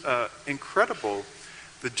is incredible.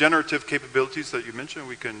 The generative capabilities that you mentioned,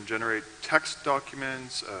 we can generate text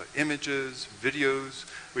documents, images, videos,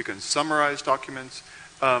 we can summarize documents,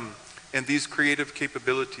 and these creative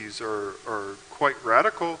capabilities are quite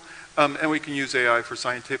radical, and we can use AI for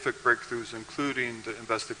scientific breakthroughs, including the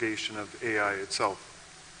investigation of AI itself.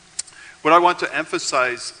 What I want to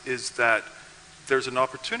emphasize is that there's an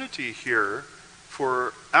opportunity here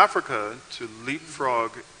for Africa to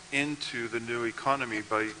leapfrog into the new economy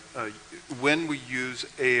by when we use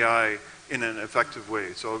AI in an effective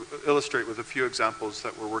way. So I'll illustrate with a few examples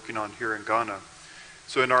that we're working on here in Ghana.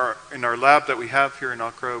 So in our lab that we have here in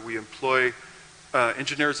Accra, we employ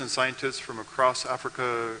engineers and scientists from across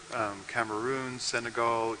Africa, Cameroon,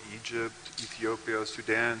 Senegal, Egypt, Ethiopia,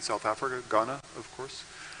 Sudan, South Africa, Ghana, of course.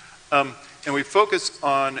 And we focus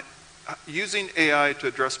on using AI to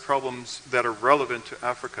address problems that are relevant to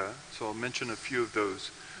Africa. So I'll mention a few of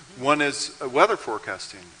those. One is weather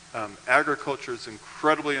forecasting. Agriculture is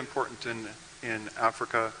incredibly important in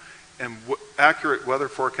Africa, and accurate weather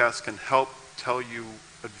forecasts can help tell you,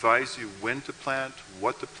 advise you when to plant,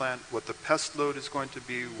 what the pest load is going to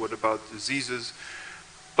be, what about diseases.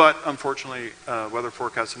 But unfortunately, weather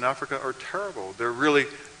forecasts in Africa are terrible. They're really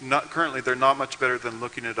not, currently they're not much better than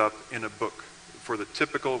looking it up in a book for the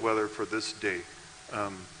typical weather for this day.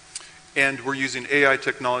 And we're using AI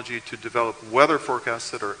technology to develop weather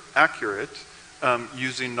forecasts that are accurate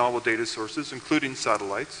using novel data sources, including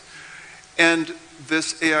satellites. And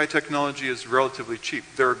this AI technology is relatively cheap.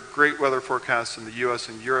 There are great weather forecasts in the US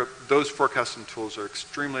and Europe. Those forecasting tools are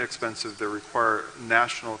extremely expensive. They require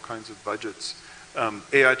national kinds of budgets.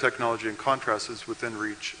 AI technology, in contrast, is within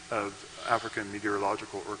reach of African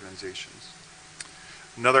meteorological organizations.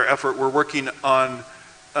 Another effort we're working on,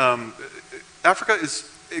 Africa is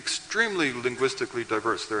extremely linguistically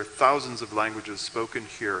diverse. There are thousands of languages spoken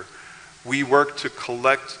here. We work to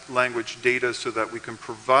collect language data so that we can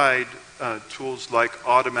provide tools like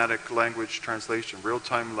automatic language translation,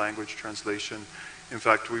 real-time language translation. In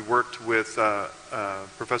fact, we worked with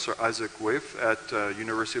Professor Isaac Waif at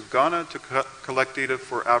University of Ghana to collect data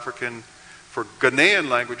for Ghanaian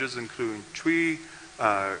languages, including Twi,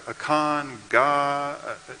 Akan, Ga,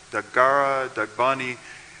 Dagara, Dagbani.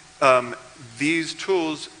 These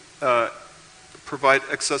tools provide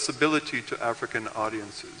accessibility to African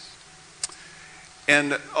audiences.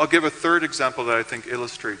 And I'll give a third example that I think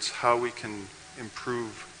illustrates how we can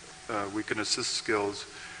improve, we can assist skills.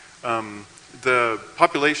 The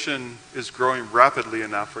population is growing rapidly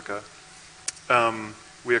in Africa.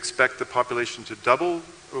 We expect the population to double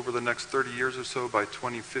over the next 30 years or so by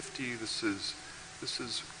 2050. This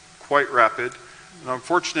is quite rapid. And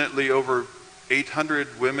unfortunately, over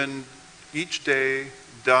 800 women each day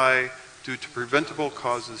die due to preventable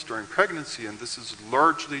causes during pregnancy, and this is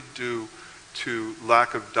largely due to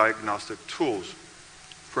lack of diagnostic tools.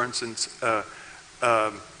 For instance,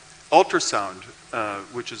 ultrasound,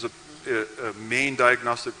 which is a main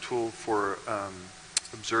diagnostic tool for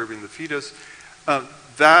observing the fetus.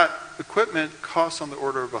 That equipment costs on the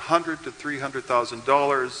order of $100,000 to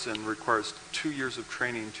 $300,000 and requires 2 years of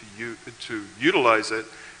training to utilize it,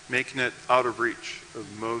 making it out of reach of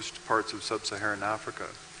most parts of sub-Saharan Africa.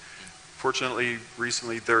 Fortunately,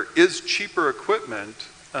 recently there is cheaper equipment,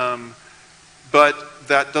 but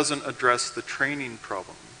that doesn't address the training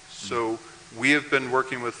problem. So we have been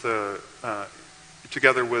working with,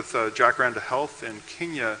 together with Jacaranda Health in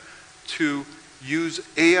Kenya to use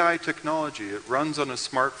AI technology. It runs on a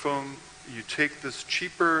smartphone. You take this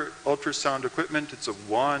cheaper ultrasound equipment, it's a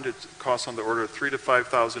wand, it costs on the order of $3,000 to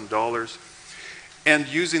 $5,000. And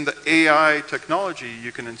using the AI technology,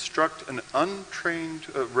 you can instruct an untrained,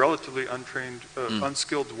 relatively untrained,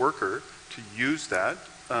 unskilled worker to use that.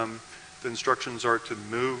 The instructions are to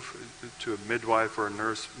move, to a midwife or a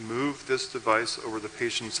nurse, move this device over the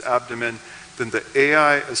patient's abdomen. Then the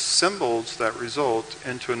AI assembles that result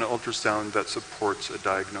into an ultrasound that supports a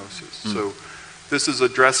diagnosis. So this is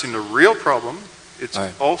addressing a real problem. It's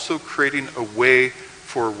also creating a way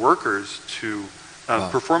for workers to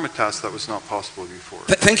perform a task that was not possible before.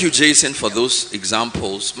 Thank you, Jason, for those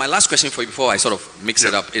examples. My last question for you before I sort of mix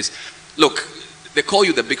it up is, look, they call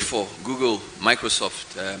you the big four: Google,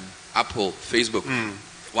 Microsoft, Apple, Facebook.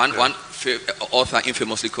 One author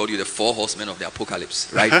infamously called you the 4 horsemen of the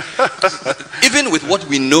apocalypse, right? Even with what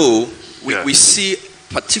we know, we see,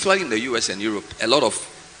 particularly in the US and Europe, a lot of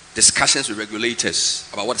discussions with regulators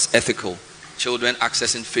about what is ethical, children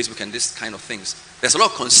accessing Facebook and this kind of things. There's a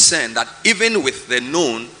lot of concern that even with the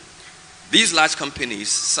known, these large companies,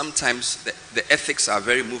 sometimes the ethics are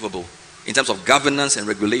very movable in terms of governance and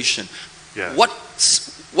regulation.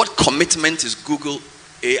 What commitment is Google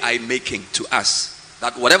AI making to us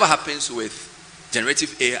that whatever happens with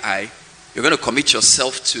generative AI, you're going to commit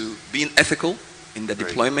yourself to being ethical in the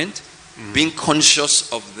deployment, being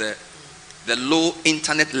conscious of the low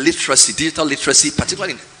internet literacy, digital literacy,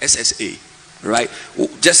 particularly in SSA, right?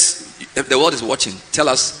 Just, if the world is watching, tell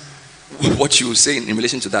us what you say in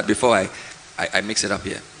relation to that before I mix it up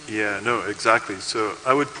here. Yeah, no, exactly. So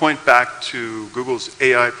I would point back to Google's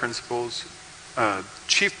AI principles.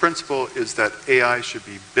 Chief principle is that AI should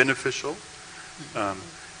be beneficial,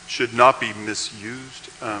 should not be misused,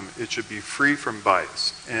 it should be free from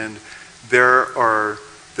bias. And there are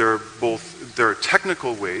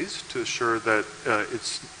technical ways to assure that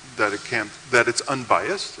it's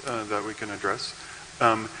unbiased, that we can address,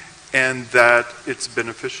 and that it's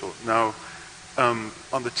beneficial. Now,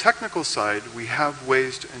 on the technical side, we have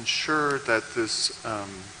ways to ensure that this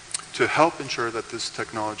to help ensure that this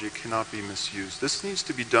technology cannot be misused. This needs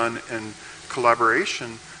to be done in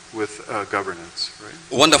collaboration with governance, right?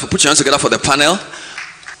 Wonderful. Put your hands together for the panel.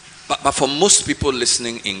 But for most people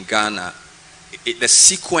listening in Ghana, the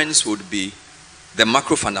sequence would be the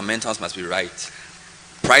macro fundamentals must be right.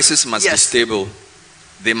 Prices must be stable.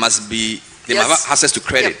 They must have access to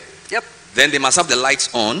credit. Then they must have the lights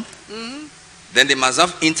on. Then they must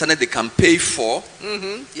have internet they can pay for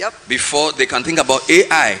before they can think about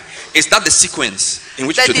AI. Is that the sequence in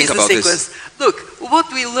which to think about this? Look, what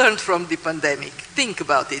we learned from the pandemic, think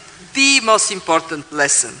about it. The most important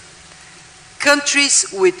lesson. Countries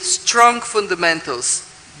with strong fundamentals,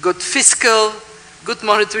 good fiscal, good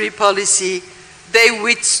monetary policy, they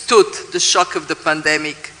withstood the shock of the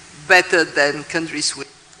pandemic better than countries with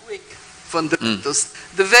weak fundamentals.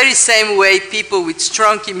 The very same way people with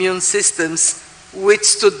strong immune systems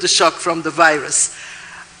withstood the shock from the virus.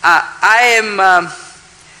 I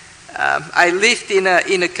lived in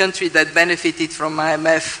a country that benefited from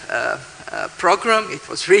IMF program. It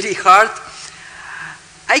was really hard.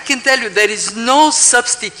 I can tell you there is no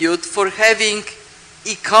substitute for having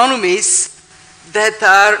economies that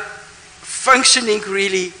are functioning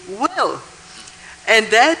really well. And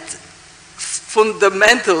that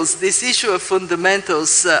fundamentals, this issue of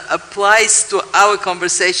fundamentals applies to our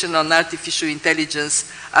conversation on artificial intelligence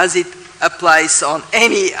as it applies on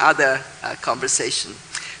any other conversation.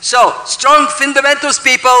 So, strong fundamentals,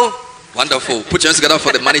 people. Wonderful. Put your hands together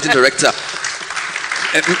for the managing director.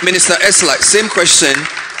 Minister Esla, same question.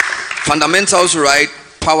 Fundamentals, right?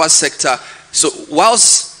 Power sector. So,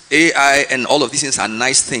 whilst AI and all of these things are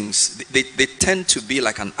nice things, they tend to be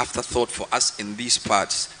like an afterthought for us in these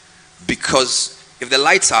parts. Because if the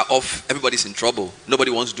lights are off, everybody's in trouble. Nobody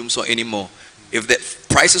wants Doomsaw anymore. If the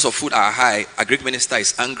prices of food are high, a Greek minister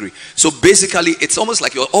is angry. So basically, it's almost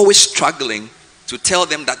like you're always struggling to tell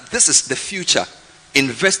them that this is the future.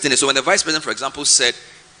 Invest in it. So when the vice president, for example, said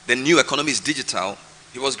the new economy is digital,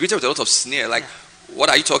 he was greeted with a lot of sneer, like, what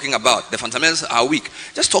are you talking about? The fundamentals are weak.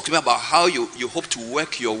 Just talk to me about how you hope to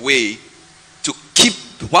work your way to keep,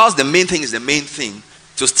 whilst the main thing is the main thing,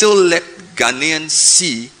 to still let Ghanaians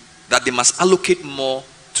see that they must allocate more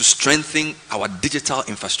to strengthen our digital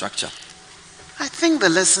infrastructure? I think the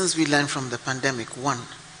lessons we learned from the pandemic, one,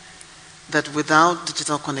 that without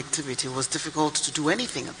digital connectivity it was difficult to do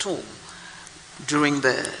anything at all during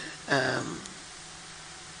the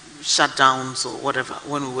shutdowns or whatever,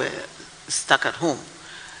 when we were stuck at home.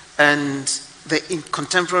 And the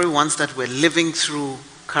contemporary ones that we're living through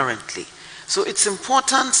currently. So it's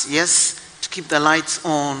important, yes, to keep the lights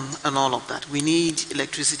on and all of that. We need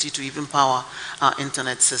electricity to even power our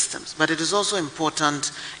internet systems. But it is also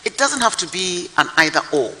important, it doesn't have to be an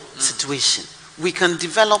either-or situation. We can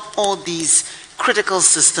develop all these critical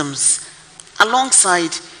systems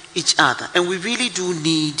alongside each other. And we really do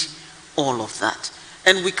need all of that.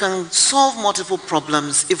 And we can solve multiple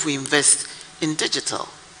problems if we invest in digital,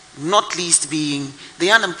 not least being the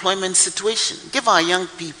unemployment situation. Give our young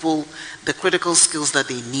people the critical skills that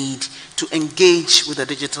they need to engage with the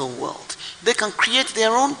digital world. They can create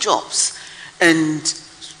their own jobs and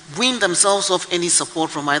wean themselves off any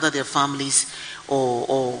support from either their families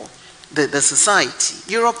or the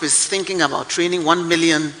society. Europe is thinking about training 1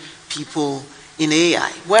 million people in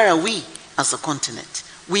AI. Where are we as a continent?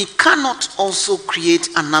 We cannot also create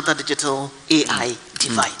another digital AI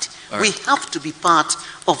divide. Right. We have to be part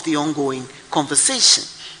of the ongoing conversation,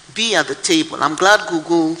 be at the table. I'm glad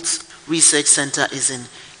Google's research center is in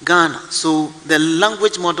Ghana. So the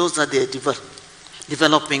language models that they're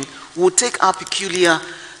developing will take our peculiar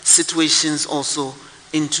situations also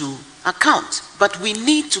into account. But we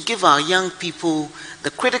need to give our young people the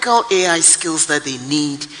critical AI skills that they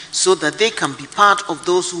need so that they can be part of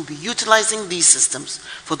those who will be utilizing these systems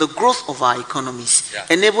for the growth of our economies,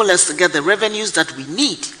 enable us to get the revenues that we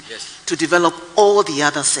need to develop all the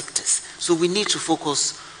other sectors. So we need to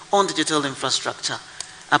focus on digital infrastructure,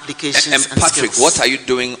 applications, and Patrick, skills. what are you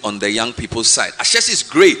doing on the young people's side? Ashesi is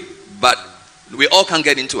great, but we all can't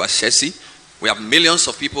get into Ashesi. We have millions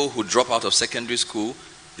of people who drop out of secondary school.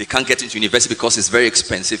 They can't get into university because it's very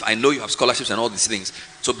expensive. I know you have scholarships and all these things.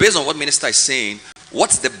 So based on what Minister is saying,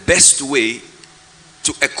 what's the best way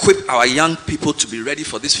to equip our young people to be ready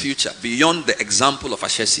for this future beyond the example of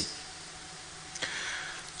Ashesi?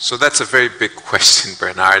 So that's a very big question,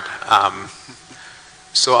 Bernard.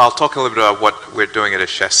 So I'll talk a little bit about what we're doing at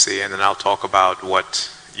Ashesi, and then I'll talk about what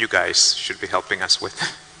you guys should be helping us with,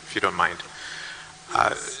 if you don't mind.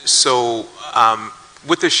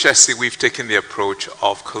 With Ashesi, we've taken the approach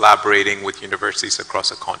of collaborating with universities across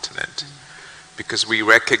the continent because we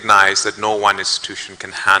recognize that no one institution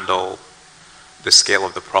can handle the scale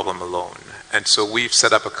of the problem alone. And so we've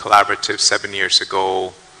set up a collaborative 7 years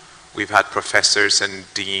ago. We've had professors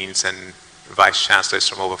and deans and vice chancellors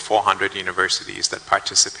from over 400 universities that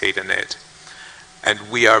participate in it. And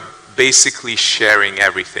we are basically sharing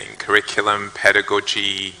everything, curriculum,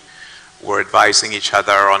 pedagogy. We're advising each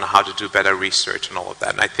other on how to do better research and all of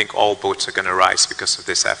that. And I think all boats are going to rise because of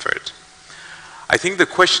this effort. I think the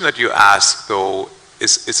question that you asked, though,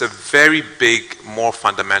 is a very big, more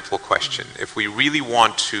fundamental question. If we really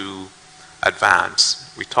want to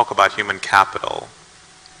advance, we talk about human capital,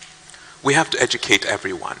 we have to educate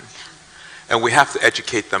everyone. And we have to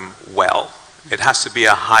educate them well. It has to be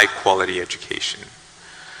a high-quality education.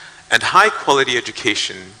 And high-quality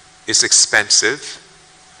education is expensive.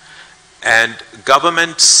 And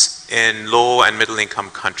governments in low and middle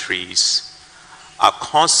income countries are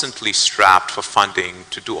constantly strapped for funding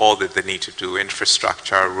to do all that they need to do,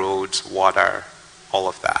 infrastructure, roads, water, all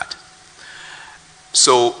of that.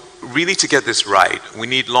 So really to get this right, we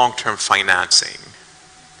need long-term financing.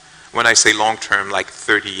 When I say long-term, like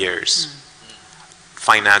 30 years,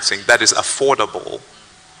 financing that is affordable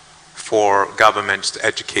for governments to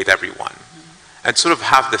educate everyone. And sort of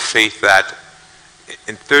have the faith that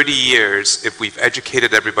in 30 years, if we've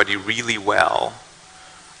educated everybody really well,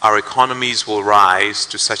 our economies will rise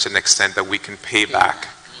to such an extent that we can pay back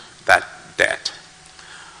that debt.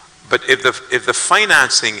 But if the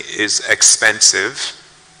financing is expensive,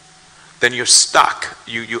 then you're stuck.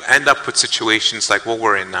 You end up with situations like what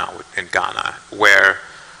we're in now in Ghana, where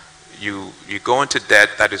you go into debt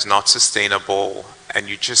that is not sustainable, and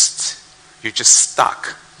you're just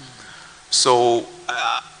stuck. So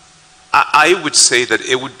I would say that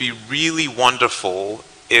it would be really wonderful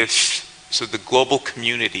if the global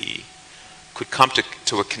community could come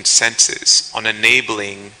to a consensus on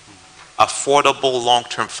enabling affordable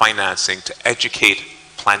long-term financing to educate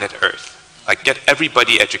planet Earth. Like get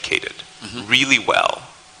everybody educated really well,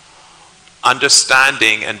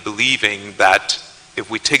 understanding and believing that if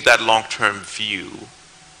we take that long-term view,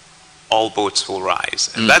 all boats will rise.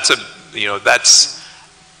 And that's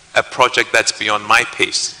a project that's beyond my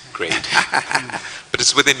pace grade. But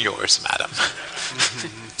it's within yours, madam.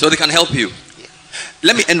 So they can help you. Yeah.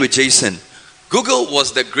 Let me end with Jason. Google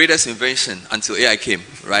was the greatest invention until AI came,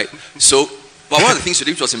 right? So, but one of the things you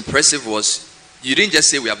did which was impressive was you didn't just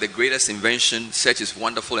say we have the greatest invention, search is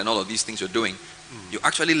wonderful, and all of these things you're doing. You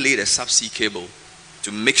actually laid a subsea cable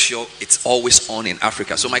to make sure it's always on in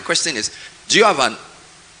Africa. So my question is, do you have an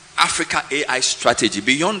Africa AI strategy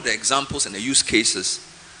beyond the examples and the use cases?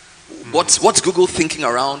 What's Google thinking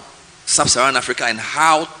around sub-Saharan Africa, and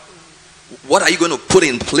what are you going to put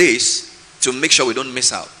in place to make sure we don't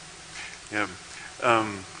miss out? Yeah.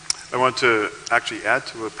 I want to actually add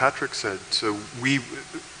to what Patrick said. So we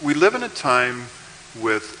live in a time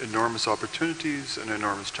with enormous opportunities and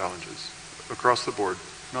enormous challenges across the board,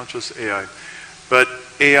 not just AI. But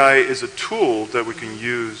AI is a tool that we can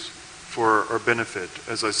use for our benefit.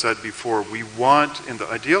 As I said before, we want, in the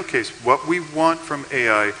ideal case, what we want from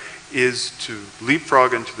AI is to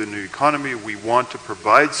leapfrog into the new economy. We want to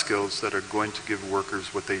provide skills that are going to give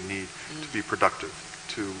workers what they need to be productive,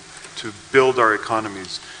 to build our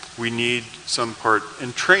economies. We need some part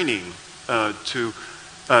in training to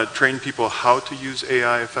train people how to use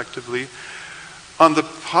AI effectively. On the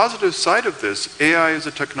positive side of this, AI is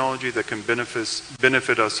a technology that can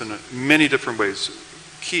benefit us in many different ways.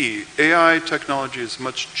 Key, AI technology is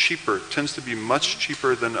much cheaper, tends to be much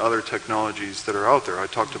cheaper than other technologies that are out there. I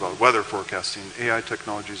talked about weather forecasting. AI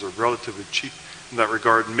technologies are relatively cheap in that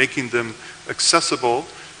regard, making them accessible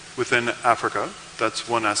within Africa. That's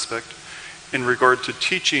one aspect. In regard to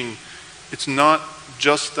teaching, it's not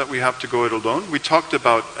just that we have to go it alone. We talked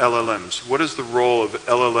about LLMs. What is the role of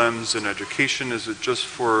LLMs in education? Is it just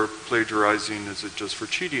for plagiarizing? Is it just for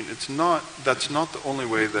cheating? It's not. That's not the only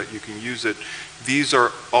way that you can use it. These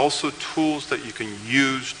are also tools that you can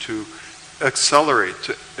use to accelerate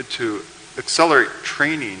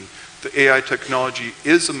training. The AI technology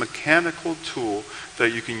is a mechanical tool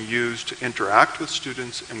that you can use to interact with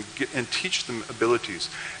students and teach them abilities.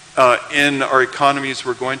 In our economies,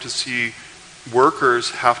 we're going to see workers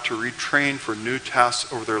have to retrain for new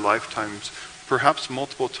tasks over their lifetimes, perhaps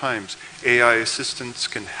multiple times. AI assistants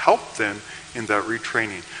can help them in that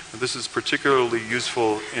retraining. And this is particularly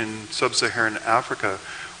useful in sub-Saharan Africa,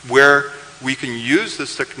 where we can use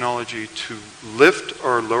this technology to lift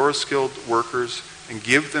our lower skilled workers and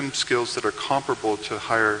give them skills that are comparable to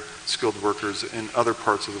higher skilled workers in other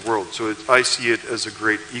parts of the world. So I see it as a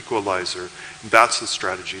great equalizer. And that's the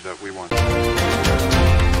strategy that we want.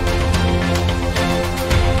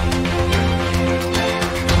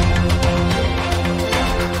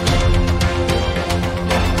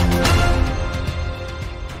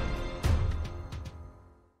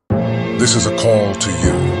 This is a call to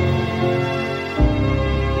you.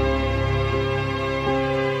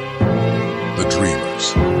 The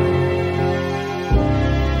dreamers.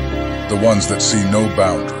 The ones that see no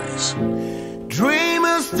boundaries.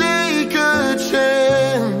 Dreamers take a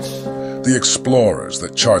chance. The explorers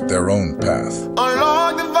that chart their own path.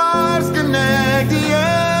 Unlock the vibes, connect the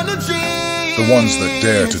energy. The ones that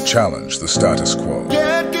dare to challenge the status quo.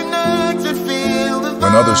 Get connected, feel the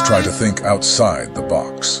When others try to think outside the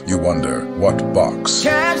box, you wonder, what box?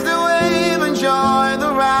 Catch the wave, enjoy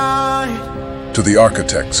the ride. To the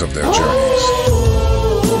architects of their journeys.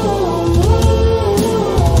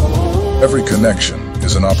 Every connection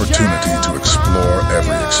is an opportunity to explore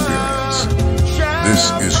every experience.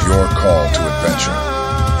 This is your call to adventure.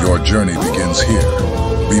 Your journey begins here.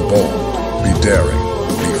 Be bold, be daring,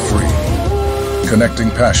 be free. Connecting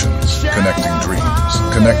passions, connecting dreams,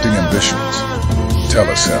 connecting ambitions.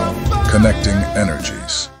 Telecel, connecting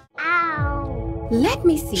energies. Let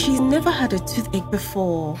me see. She's never had a toothache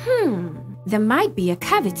before. There might be a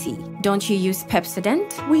cavity. Don't you use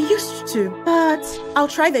Pepsodent? We used to, but I'll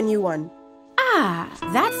try the new one. Ah,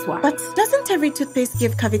 that's why. But doesn't every toothpaste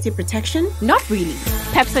give cavity protection? Not really.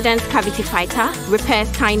 Pepsodent's Cavity Fighter repairs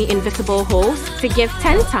tiny invisible holes to give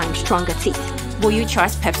 10 times stronger teeth. Will you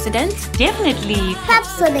trust Pepsodent? Definitely.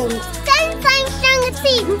 Pepsodent, 10 times stronger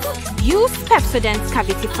teeth. Use Pepsodent's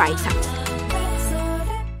Cavity Fighter.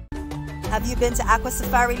 Have you been to Aqua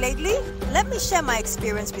Safari lately? Let me share my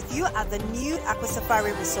experience with you at the new Aqua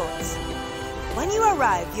Safari Resort. When you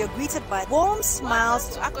arrive, you're greeted by warm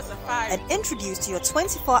smiles and introduced to your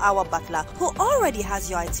 24-hour butler who already has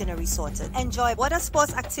your itinerary sorted. Enjoy water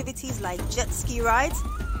sports activities like jet ski rides,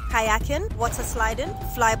 kayaking, water sliding,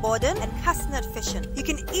 flyboarding, and castanet fishing. You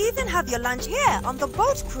can even have your lunch here on the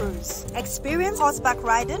boat cruise. Experience horseback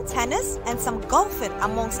riding, tennis, and some golfing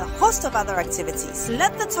amongst a host of other activities.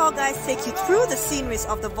 Let the tour guides take you through the sceneries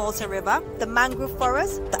of the Volta River, the mangrove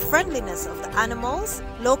forest, the friendliness of the animals,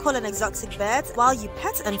 local and exotic birds, while you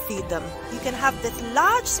pet and feed them. You can have this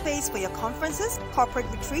large space for your conferences, corporate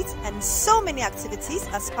retreats, and so many activities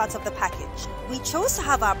as part of the package. We chose to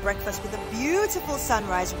have our breakfast with a beautiful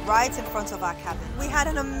sunrise right in front of our cabin. We had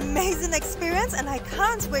an amazing experience and I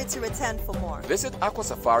can't wait to return for more. Visit Aqua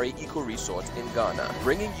Safari Eco Resort in Ghana,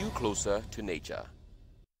 bringing you closer to nature.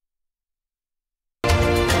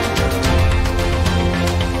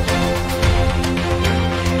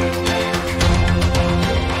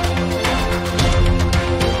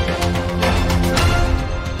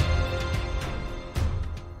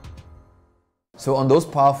 So on those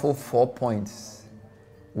powerful 4 points,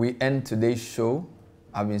 we end today's show.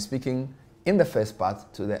 I've been speaking in the first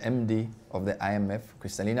part to the MD of the IMF,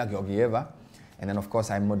 Kristalina Georgieva, and then of course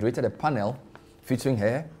I moderated a panel featuring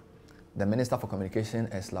her, the Minister for Communication,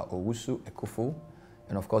 Esla Owusu Ekufo,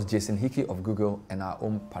 and of course Jason Hickey of Google, and our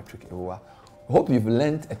own Patrick Ewa. Hope you've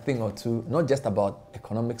learned a thing or two, not just about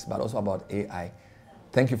economics, but also about AI.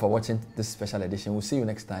 Thank you for watching this special edition. We'll see you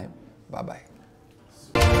next time. Bye-bye.